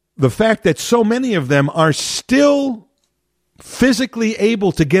the fact that so many of them are still physically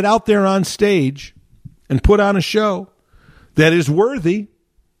able to get out there on stage and put on a show that is worthy.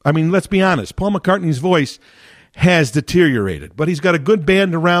 I mean, let's be honest. Paul McCartney's voice has deteriorated, but he's got a good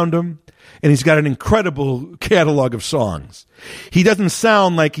band around him, and he's got an incredible catalog of songs. He doesn't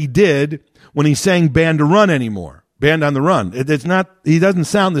sound like he did when he sang Band to Run anymore. Band on the Run. It's not. He doesn't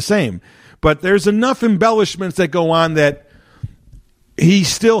sound the same. But there's enough embellishments that go on that he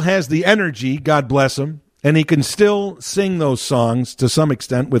still has the energy, God bless him, and he can still sing those songs to some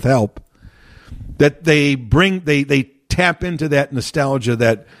extent with help. That they tap into that nostalgia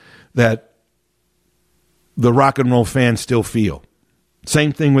that the rock and roll fans still feel.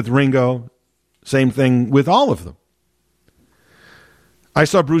 Same thing with Ringo. Same thing with all of them. I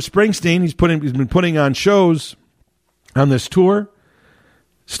saw Bruce Springsteen. He's been putting on shows on this tour,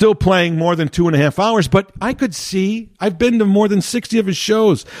 still playing more than 2.5 hours. But I could see, I've been to more than 60 of his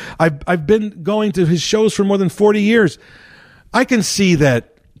shows. I've been going to his shows for more than 40 years. I can see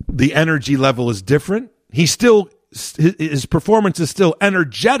that the energy level is different. His performance is still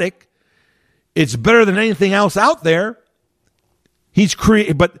energetic. It's better than anything else out there. He's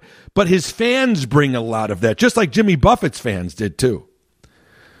but his fans bring a lot of that, just like Jimmy Buffett's fans did too.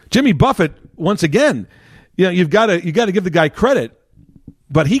 Jimmy Buffett, once again, you've got to give the guy credit,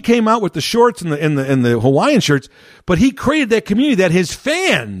 but he came out with the shorts and the Hawaiian shirts, but he created that community that his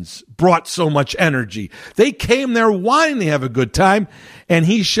fans brought so much energy. They came there wanting to have a good time, and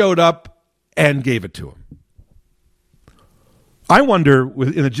he showed up and gave it to them. I wonder,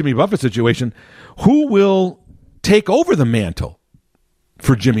 in the Jimmy Buffett situation, who will take over the mantle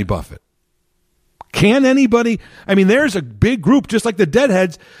for Jimmy Buffett? Can anybody? I mean, there's a big group, just like the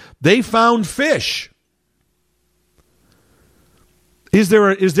Deadheads. They found Fish. Is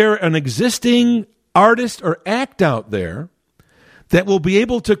there an existing artist or act out there that will be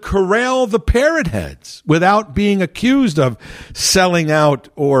able to corral the Parrot Heads without being accused of selling out?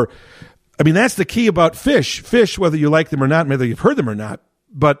 Or, I mean, that's the key about Fish. Fish, whether you like them or not, whether you've heard them or not,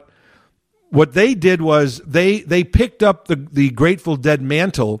 but what they did was they picked up the Grateful Dead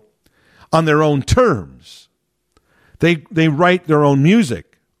mantle on their own terms. They write their own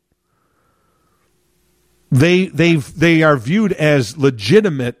music. They are viewed as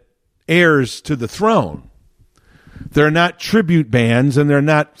legitimate heirs to the throne. They're not tribute bands, and they're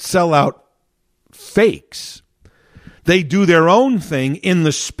not sellout fakes. They do their own thing in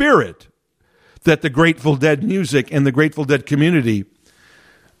the spirit that the Grateful Dead music and the Grateful Dead community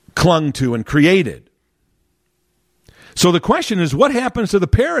clung to and created. So the question is, what happens to the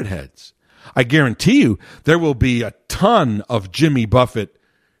Parrot Heads? I guarantee you there will be a ton of Jimmy Buffett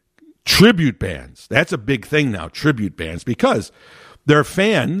tribute bands. That's a big thing now, tribute bands, because their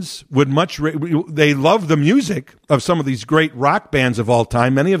fans would they love the music of some of these great rock bands of all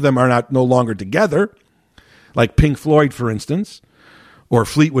time. Many of them are no longer together, like Pink Floyd, for instance, or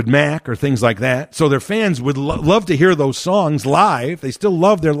Fleetwood Mac, or things like that. So their fans would love to hear those songs live. They still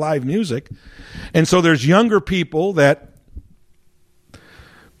love their live music. And so there's younger people that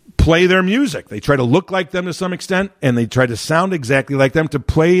play their music. They try to look like them to some extent, and they try to sound exactly like them to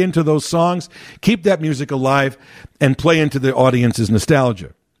play into those songs, keep that music alive, and play into the audience's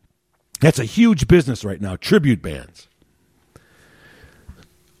nostalgia. That's a huge business right now, tribute bands.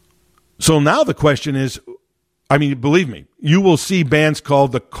 So now the question is, I mean, believe me, you will see bands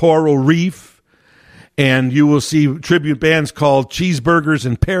called the Coral Reef, and you will see tribute bands called Cheeseburgers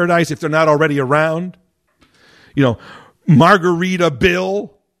in Paradise if they're not already around. You know, Margarita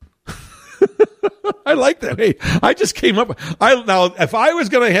Bill. I like that. Hey, I just came up. Now, if I was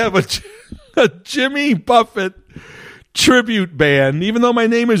going to have a Jimmy Buffett tribute band, even though my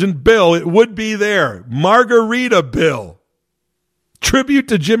name isn't Bill, it would be there. Margarita Bill. Tribute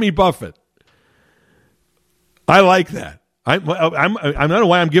to Jimmy Buffett. I like that. I don't know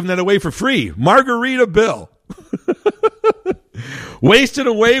why I'm giving that away for free. Margarita Bill. Wasted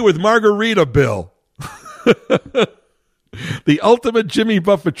away with Margarita Bill. The ultimate Jimmy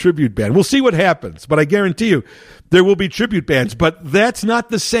Buffett tribute band. We'll see what happens, but I guarantee you there will be tribute bands. But that's not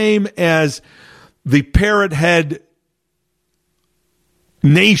the same as the Parrot Head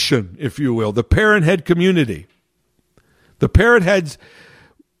nation, if you will, the Parrot Head community. The Parrot Heads,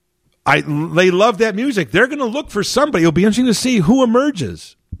 they love that music. They're going to look for somebody. It'll be interesting to see who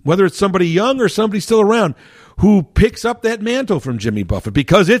emerges, whether it's somebody young or somebody still around, who picks up that mantle from Jimmy Buffett,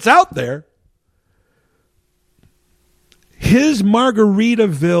 because it's out there. His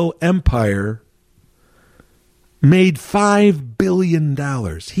Margaritaville empire made $5 billion.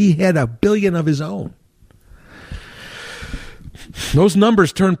 He had $1 billion of his own. Those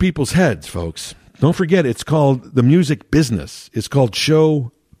numbers turn people's heads, folks. Don't forget, it's called the music business. It's called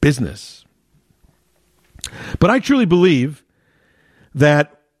show business. But I truly believe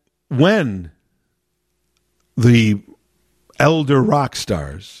that when the elder rock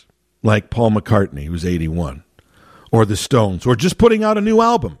stars like Paul McCartney, who's 81, or the Stones, or just putting out a new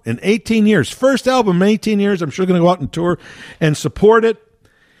album in 18 years. First album in 18 years. I'm sure going to go out and tour and support it.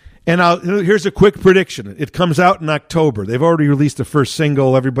 And here's a quick prediction. It comes out in October. They've already released the first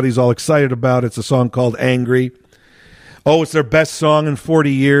single. Everybody's all excited about it. It's a song called Angry. Oh, it's their best song in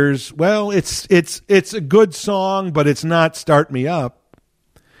 40 years. Well, it's a good song, but it's not Start Me Up.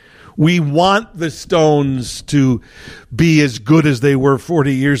 We want the Stones to be as good as they were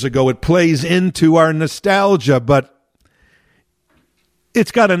 40 years ago. It plays into our nostalgia, but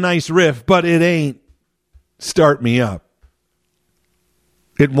it's got a nice riff, but it ain't Start Me Up.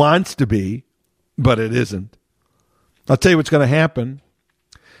 It wants to be, but it isn't. I'll tell you what's going to happen.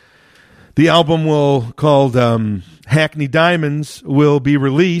 The album called Hackney Diamonds will be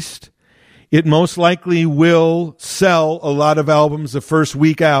released. It most likely will sell a lot of albums the first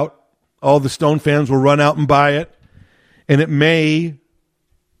week out. All the Stone fans will run out and buy it. And it may,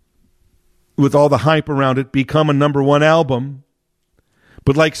 with all the hype around it, become a number one album.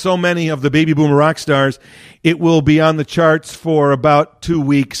 But like so many of the baby boomer rock stars, it will be on the charts for about 2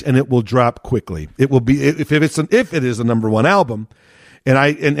 weeks and it will drop quickly. It will be, if it is a number one album, and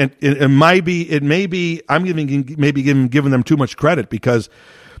it might be, I'm giving them too much credit, because,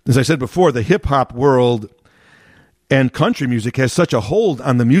 as I said before, the hip hop world and country music has such a hold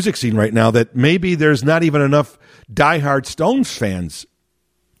on the music scene right now that maybe there's not even enough diehard Stones fans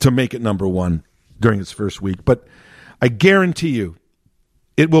to make it number one during its first week. But I guarantee you,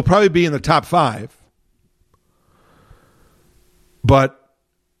 it will probably be in the top 5. But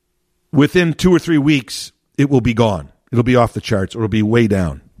within 2 or 3 weeks, it will be gone. It'll be off the charts, or it'll be way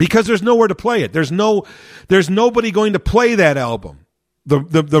down, because there's nowhere to play it. There's nobody going to play that album.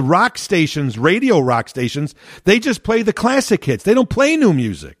 The rock stations, radio rock stations, they just play the classic hits. They don't play new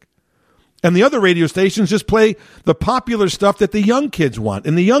music. And the other radio stations just play the popular stuff that the young kids want.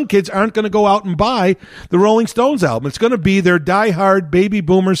 And the young kids aren't going to go out and buy the Rolling Stones album. It's going to be their diehard baby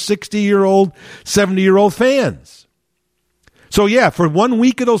boomer 60-year-old, 70-year-old fans. So yeah, for 1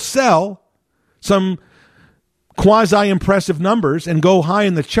 week it'll sell some quasi-impressive numbers and go high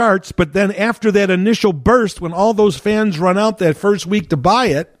in the charts, but then after that initial burst, when all those fans run out that first week to buy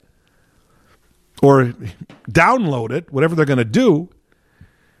it, or download it, whatever they're going to do,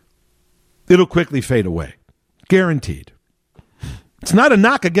 it'll quickly fade away. Guaranteed. It's not a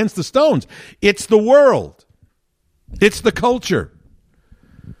knock against the Stones. It's the world. It's the culture.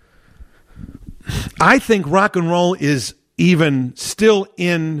 I think rock and roll is even still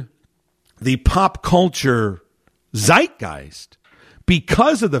in the pop culture zeitgeist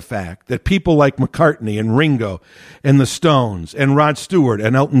because of the fact that people like McCartney and Ringo and the Stones and Rod Stewart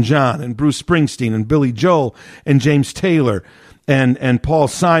and Elton John and Bruce Springsteen and Billy Joel and James Taylor and Paul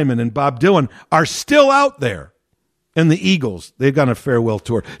Simon and Bob Dylan are still out there. And the Eagles, they've gone on a farewell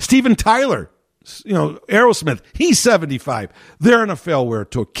tour. Steven Tyler, Aerosmith, he's 75. They're on a farewell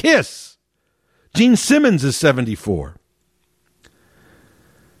tour. Kiss. Gene Simmons is 74.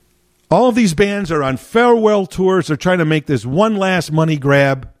 All of these bands are on farewell tours. They're trying to make this one last money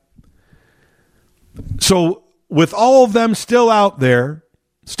grab. So with all of them still out there,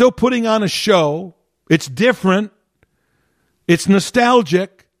 still putting on a show, it's different. It's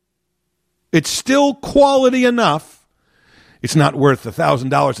nostalgic. It's still quality enough. It's not worth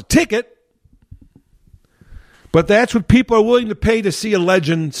 $1,000 a ticket. But that's what people are willing to pay to see a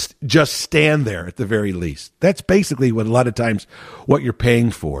legend just stand there at the very least. That's basically what a lot of times what you're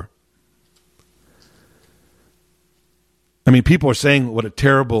paying for. I mean, people are saying what a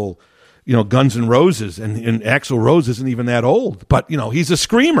terrible, Guns N' Roses, and Axl Rose isn't even that old. But, he's a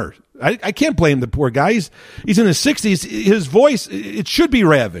screamer. I can't blame the poor guy. He's in his 60s. His voice, it should be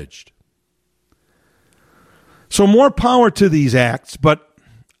ravaged. So more power to these acts, but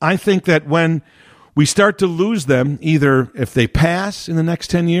I think that when we start to lose them, either if they pass in the next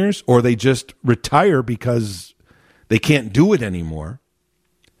 10 years or they just retire because they can't do it anymore,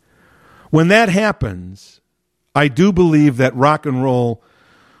 when that happens, I do believe that rock and roll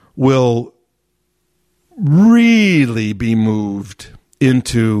will really be moved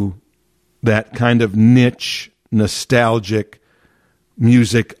into that kind of niche, nostalgic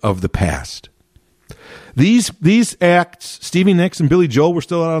music of the past. These acts, Stevie Nicks and Billy Joel were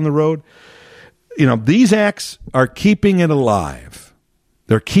still out on the road. These acts are keeping it alive.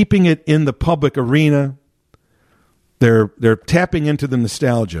 They're keeping it in the public arena. They're tapping into the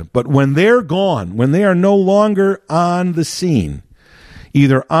nostalgia. But when they're gone, when they are no longer on the scene,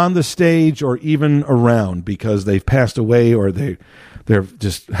 either on the stage or even around because they've passed away or they're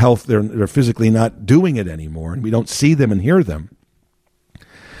just they're physically not doing it anymore and we don't see them and hear them,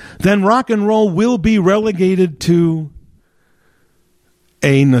 then rock and roll will be relegated to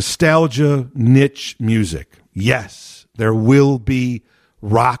a nostalgia niche music. Yes, there will be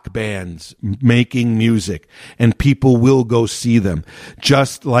rock bands making music, and people will go see them,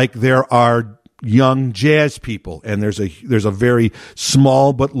 just like there are young jazz people, and there's a very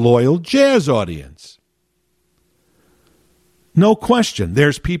small but loyal jazz audience. No question.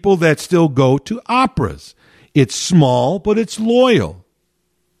 There's people that still go to operas. It's small, but it's loyal.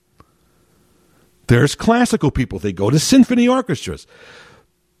 There's classical people. They go to symphony orchestras.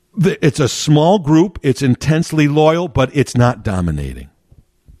 It's a small group. It's intensely loyal, but it's not dominating.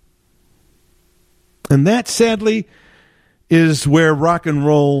 And that, sadly, is where rock and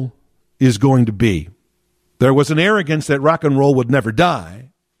roll is going to be. There was an arrogance that rock and roll would never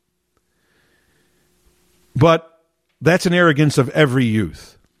die. But that's an arrogance of every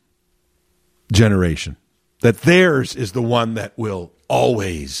youth generation. That theirs is the one that will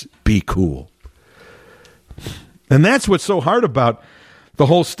always be cool. And that's what's so hard about the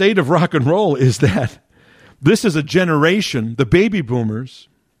whole state of rock and roll is that this is a generation, the baby boomers,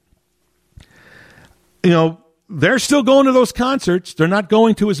 they're still going to those concerts. They're not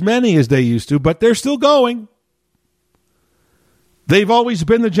going to as many as they used to, but they're still going. They've always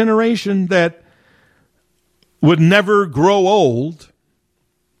been the generation that would never grow old.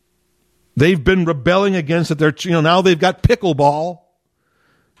 They've been rebelling against it. Now they've got pickleball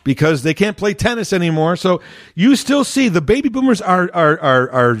because they can't play tennis anymore. So you still see the baby boomers are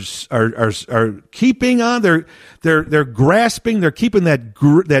keeping on. They're grasping. They're keeping that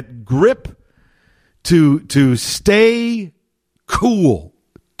grip to stay cool,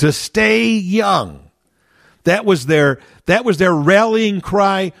 to stay young. That was their rallying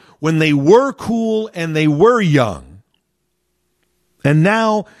cry when they were cool and they were young. And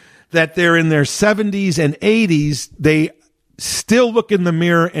now that they're in their 70s and 80s, they still look in the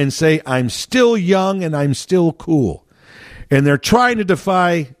mirror and say, I'm still young and I'm still cool. And they're trying to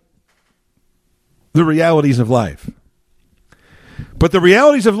defy the realities of life. But the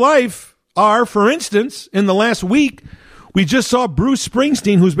realities of life are, for instance, in the last week, we just saw Bruce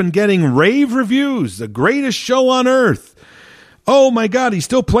Springsteen, who's been getting rave reviews, the greatest show on earth. Oh my God, he's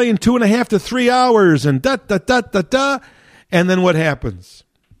still playing 2.5 to 3 hours and da-da-da-da-da. And then what happens?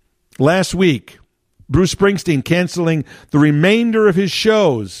 Last week, Bruce Springsteen canceling the remainder of his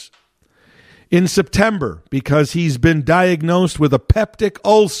shows in September because he's been diagnosed with a peptic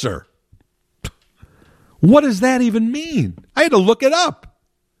ulcer. What does that even mean? I had to look it up.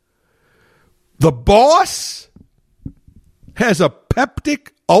 The boss has a peptic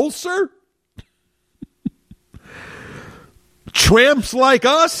ulcer? Tramps like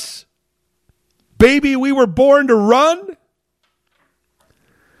us? Baby, we were born to run?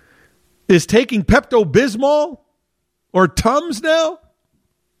 Is taking Pepto-Bismol or Tums now?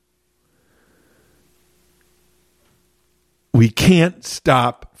 We can't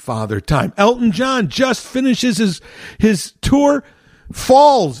stop Father Time. Elton John just finishes his tour,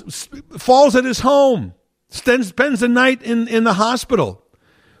 falls at his home, spends the night in the hospital.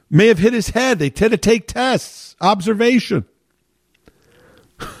 May have hit his head. They had to take tests, observation.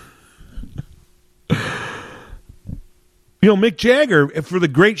 You know, Mick Jagger, for the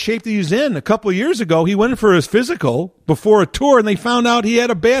great shape that he's in, a couple of years ago, he went for his physical before a tour, and they found out he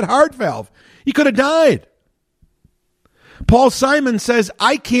had a bad heart valve. He could have died. Paul Simon says,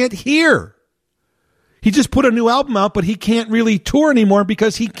 I can't hear. He just put a new album out, but he can't really tour anymore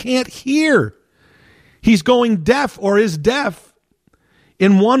because he can't hear. He's going deaf or is deaf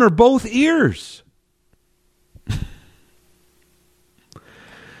in one or both ears.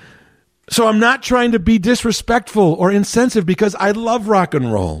 So I'm not trying to be disrespectful or insensitive because I love rock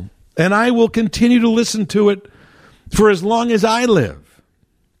and roll, and I will continue to listen to it for as long as I live.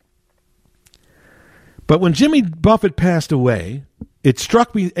 But when Jimmy Buffett passed away, it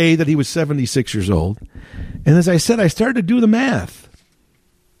struck me, A, that he was 76 years old. And as I said, I started to do the math.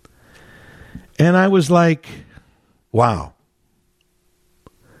 And I was like, wow.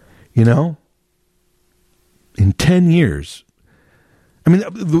 You know, in 10 years. I mean,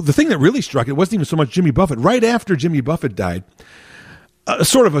 the thing that really struck it wasn't even so much Jimmy Buffett. Right after Jimmy Buffett died,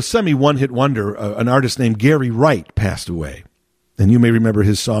 sort of a semi-one-hit wonder, an artist named Gary Wright passed away. And you may remember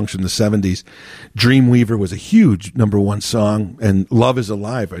his songs from the 70s. Dreamweaver was a huge number one song, and Love is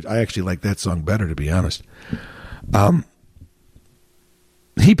Alive. I actually like that song better, to be honest.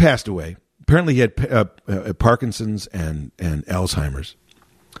 He passed away. Apparently he had Parkinson's and Alzheimer's.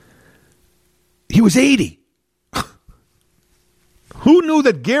 He was 80. Who knew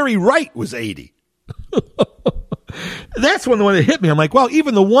that Gary Wright was 80? That's one that hit me. I'm like, well,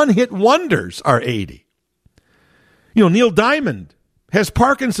 even the one-hit wonders are 80. You know, Neil Diamond has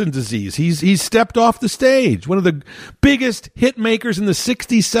Parkinson's disease. He's stepped off the stage. One of the biggest hit makers in the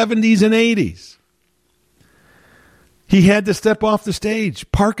 60s, 70s, and 80s. He had to step off the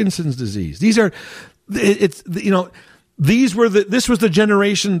stage. Parkinson's disease. This was the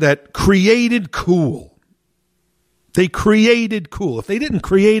generation that created cool. They created cool. If they didn't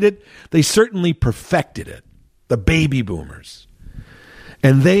create it, they certainly perfected it. The baby boomers.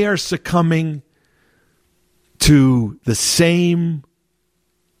 And they are succumbing to the same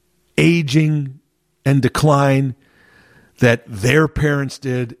aging and decline that their parents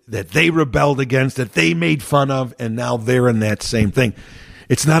did, that they rebelled against, that they made fun of, and now they're in that same thing.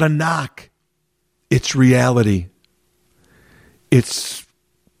 It's not a knock. It's reality. It's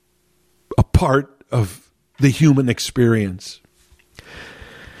a part of the human experience.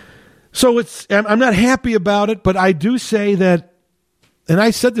 So I'm not happy about it, but I do say that, and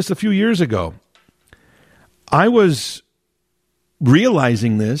I said this a few years ago, I was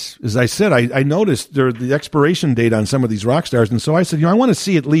realizing this, as I said, I noticed the expiration date on some of these rock stars, and so I said, I want to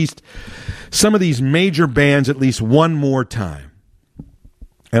see at least some of these major bands at least one more time.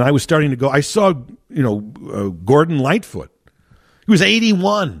 And I was starting to go, I saw, Gordon Lightfoot. He was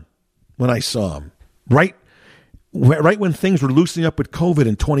 81 when I saw him, right when things were loosening up with COVID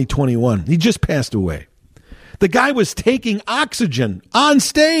in 2021. He just passed away. The guy was taking oxygen on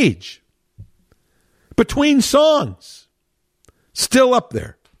stage between songs. Still up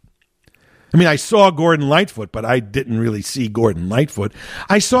there. I mean, I saw Gordon Lightfoot, but I didn't really see Gordon Lightfoot.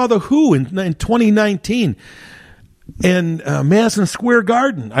 I saw The Who in 2019 in Madison Square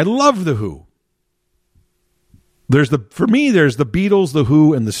Garden. I love The Who. For me, there's the Beatles, The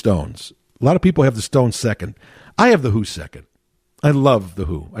Who, and the Stones. A lot of people have the Stones second. I have The Who second. I love The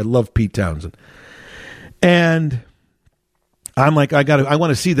Who. I love Pete Townsend. And I'm like, I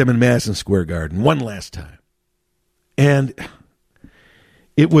want to see them in Madison Square Garden one last time. And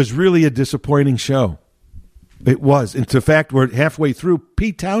it was really a disappointing show. It was. In fact, we're halfway through.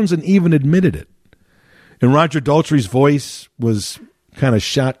 Pete Townsend even admitted it. And Roger Daltrey's voice was kind of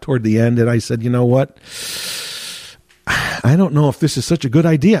shot toward the end. And I said, you know what? I don't know if this is such a good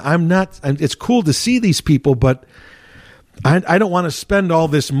idea. It's cool to see these people, but I don't want to spend all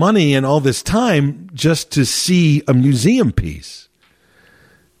this money and all this time just to see a museum piece.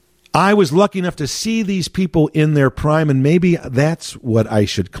 I was lucky enough to see these people in their prime, and maybe that's what I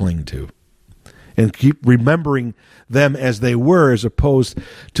should cling to and keep remembering them as they were as opposed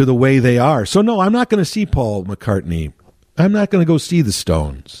to the way they are. So, no, I'm not going to see Paul McCartney. I'm not going to go see the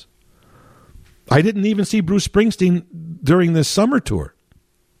Stones. I didn't even see Bruce Springsteen during this summer tour.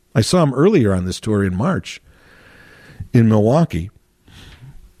 I saw him earlier on this tour in March in Milwaukee.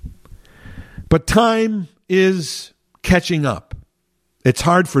 But time is catching up. It's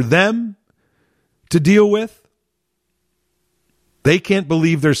hard for them to deal with. They can't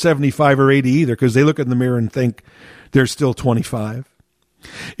believe they're 75 or 80 either because they look in the mirror and think they're still 25.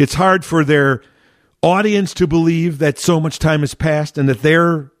 It's hard for their audience to believe that so much time has passed and that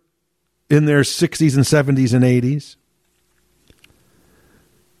they're in their 60s and 70s and 80s.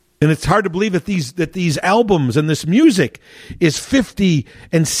 And it's hard to believe that these albums and this music is 50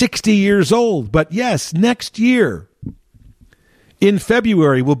 and 60 years old. But yes, next year in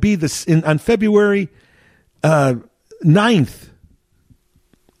February will be on February 9th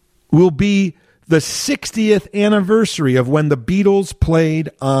will be the 60th anniversary of when the Beatles played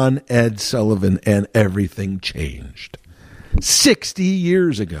on Ed Sullivan and everything changed. 60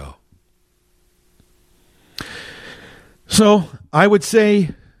 years ago. So I would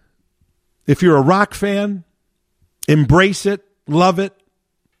say, if you're a rock fan, embrace it, love it,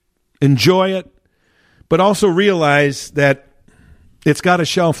 enjoy it, but also realize that it's got a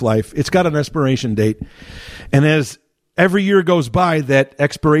shelf life, it's got an expiration date, and as every year goes by, that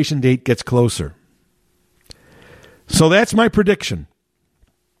expiration date gets closer. So that's my prediction.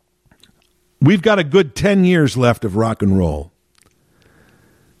 We've got a good 10 years left of rock and roll.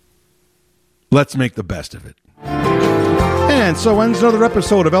 Let's make the best of it. And so ends another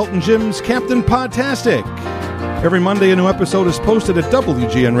episode of Elton Jim's Captain Podtastic. Every Monday, a new episode is posted at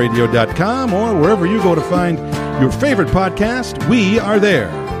WGNradio.com or wherever you go to find your favorite podcast. We are there.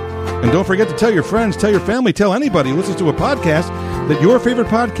 And don't forget to tell your friends, tell your family, tell anybody who listens to a podcast that your favorite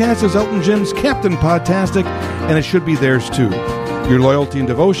podcast is Elton Jim's Captain Podtastic, and it should be theirs too. Your loyalty and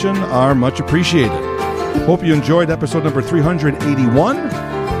devotion are much appreciated. Hope you enjoyed episode number 381.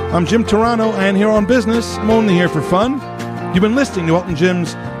 I'm Jim Turano, and here on business, I'm only here for fun. You've been listening to Elton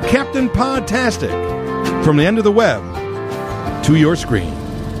Jim's Captain Podtastic, from the end of the web to your screen.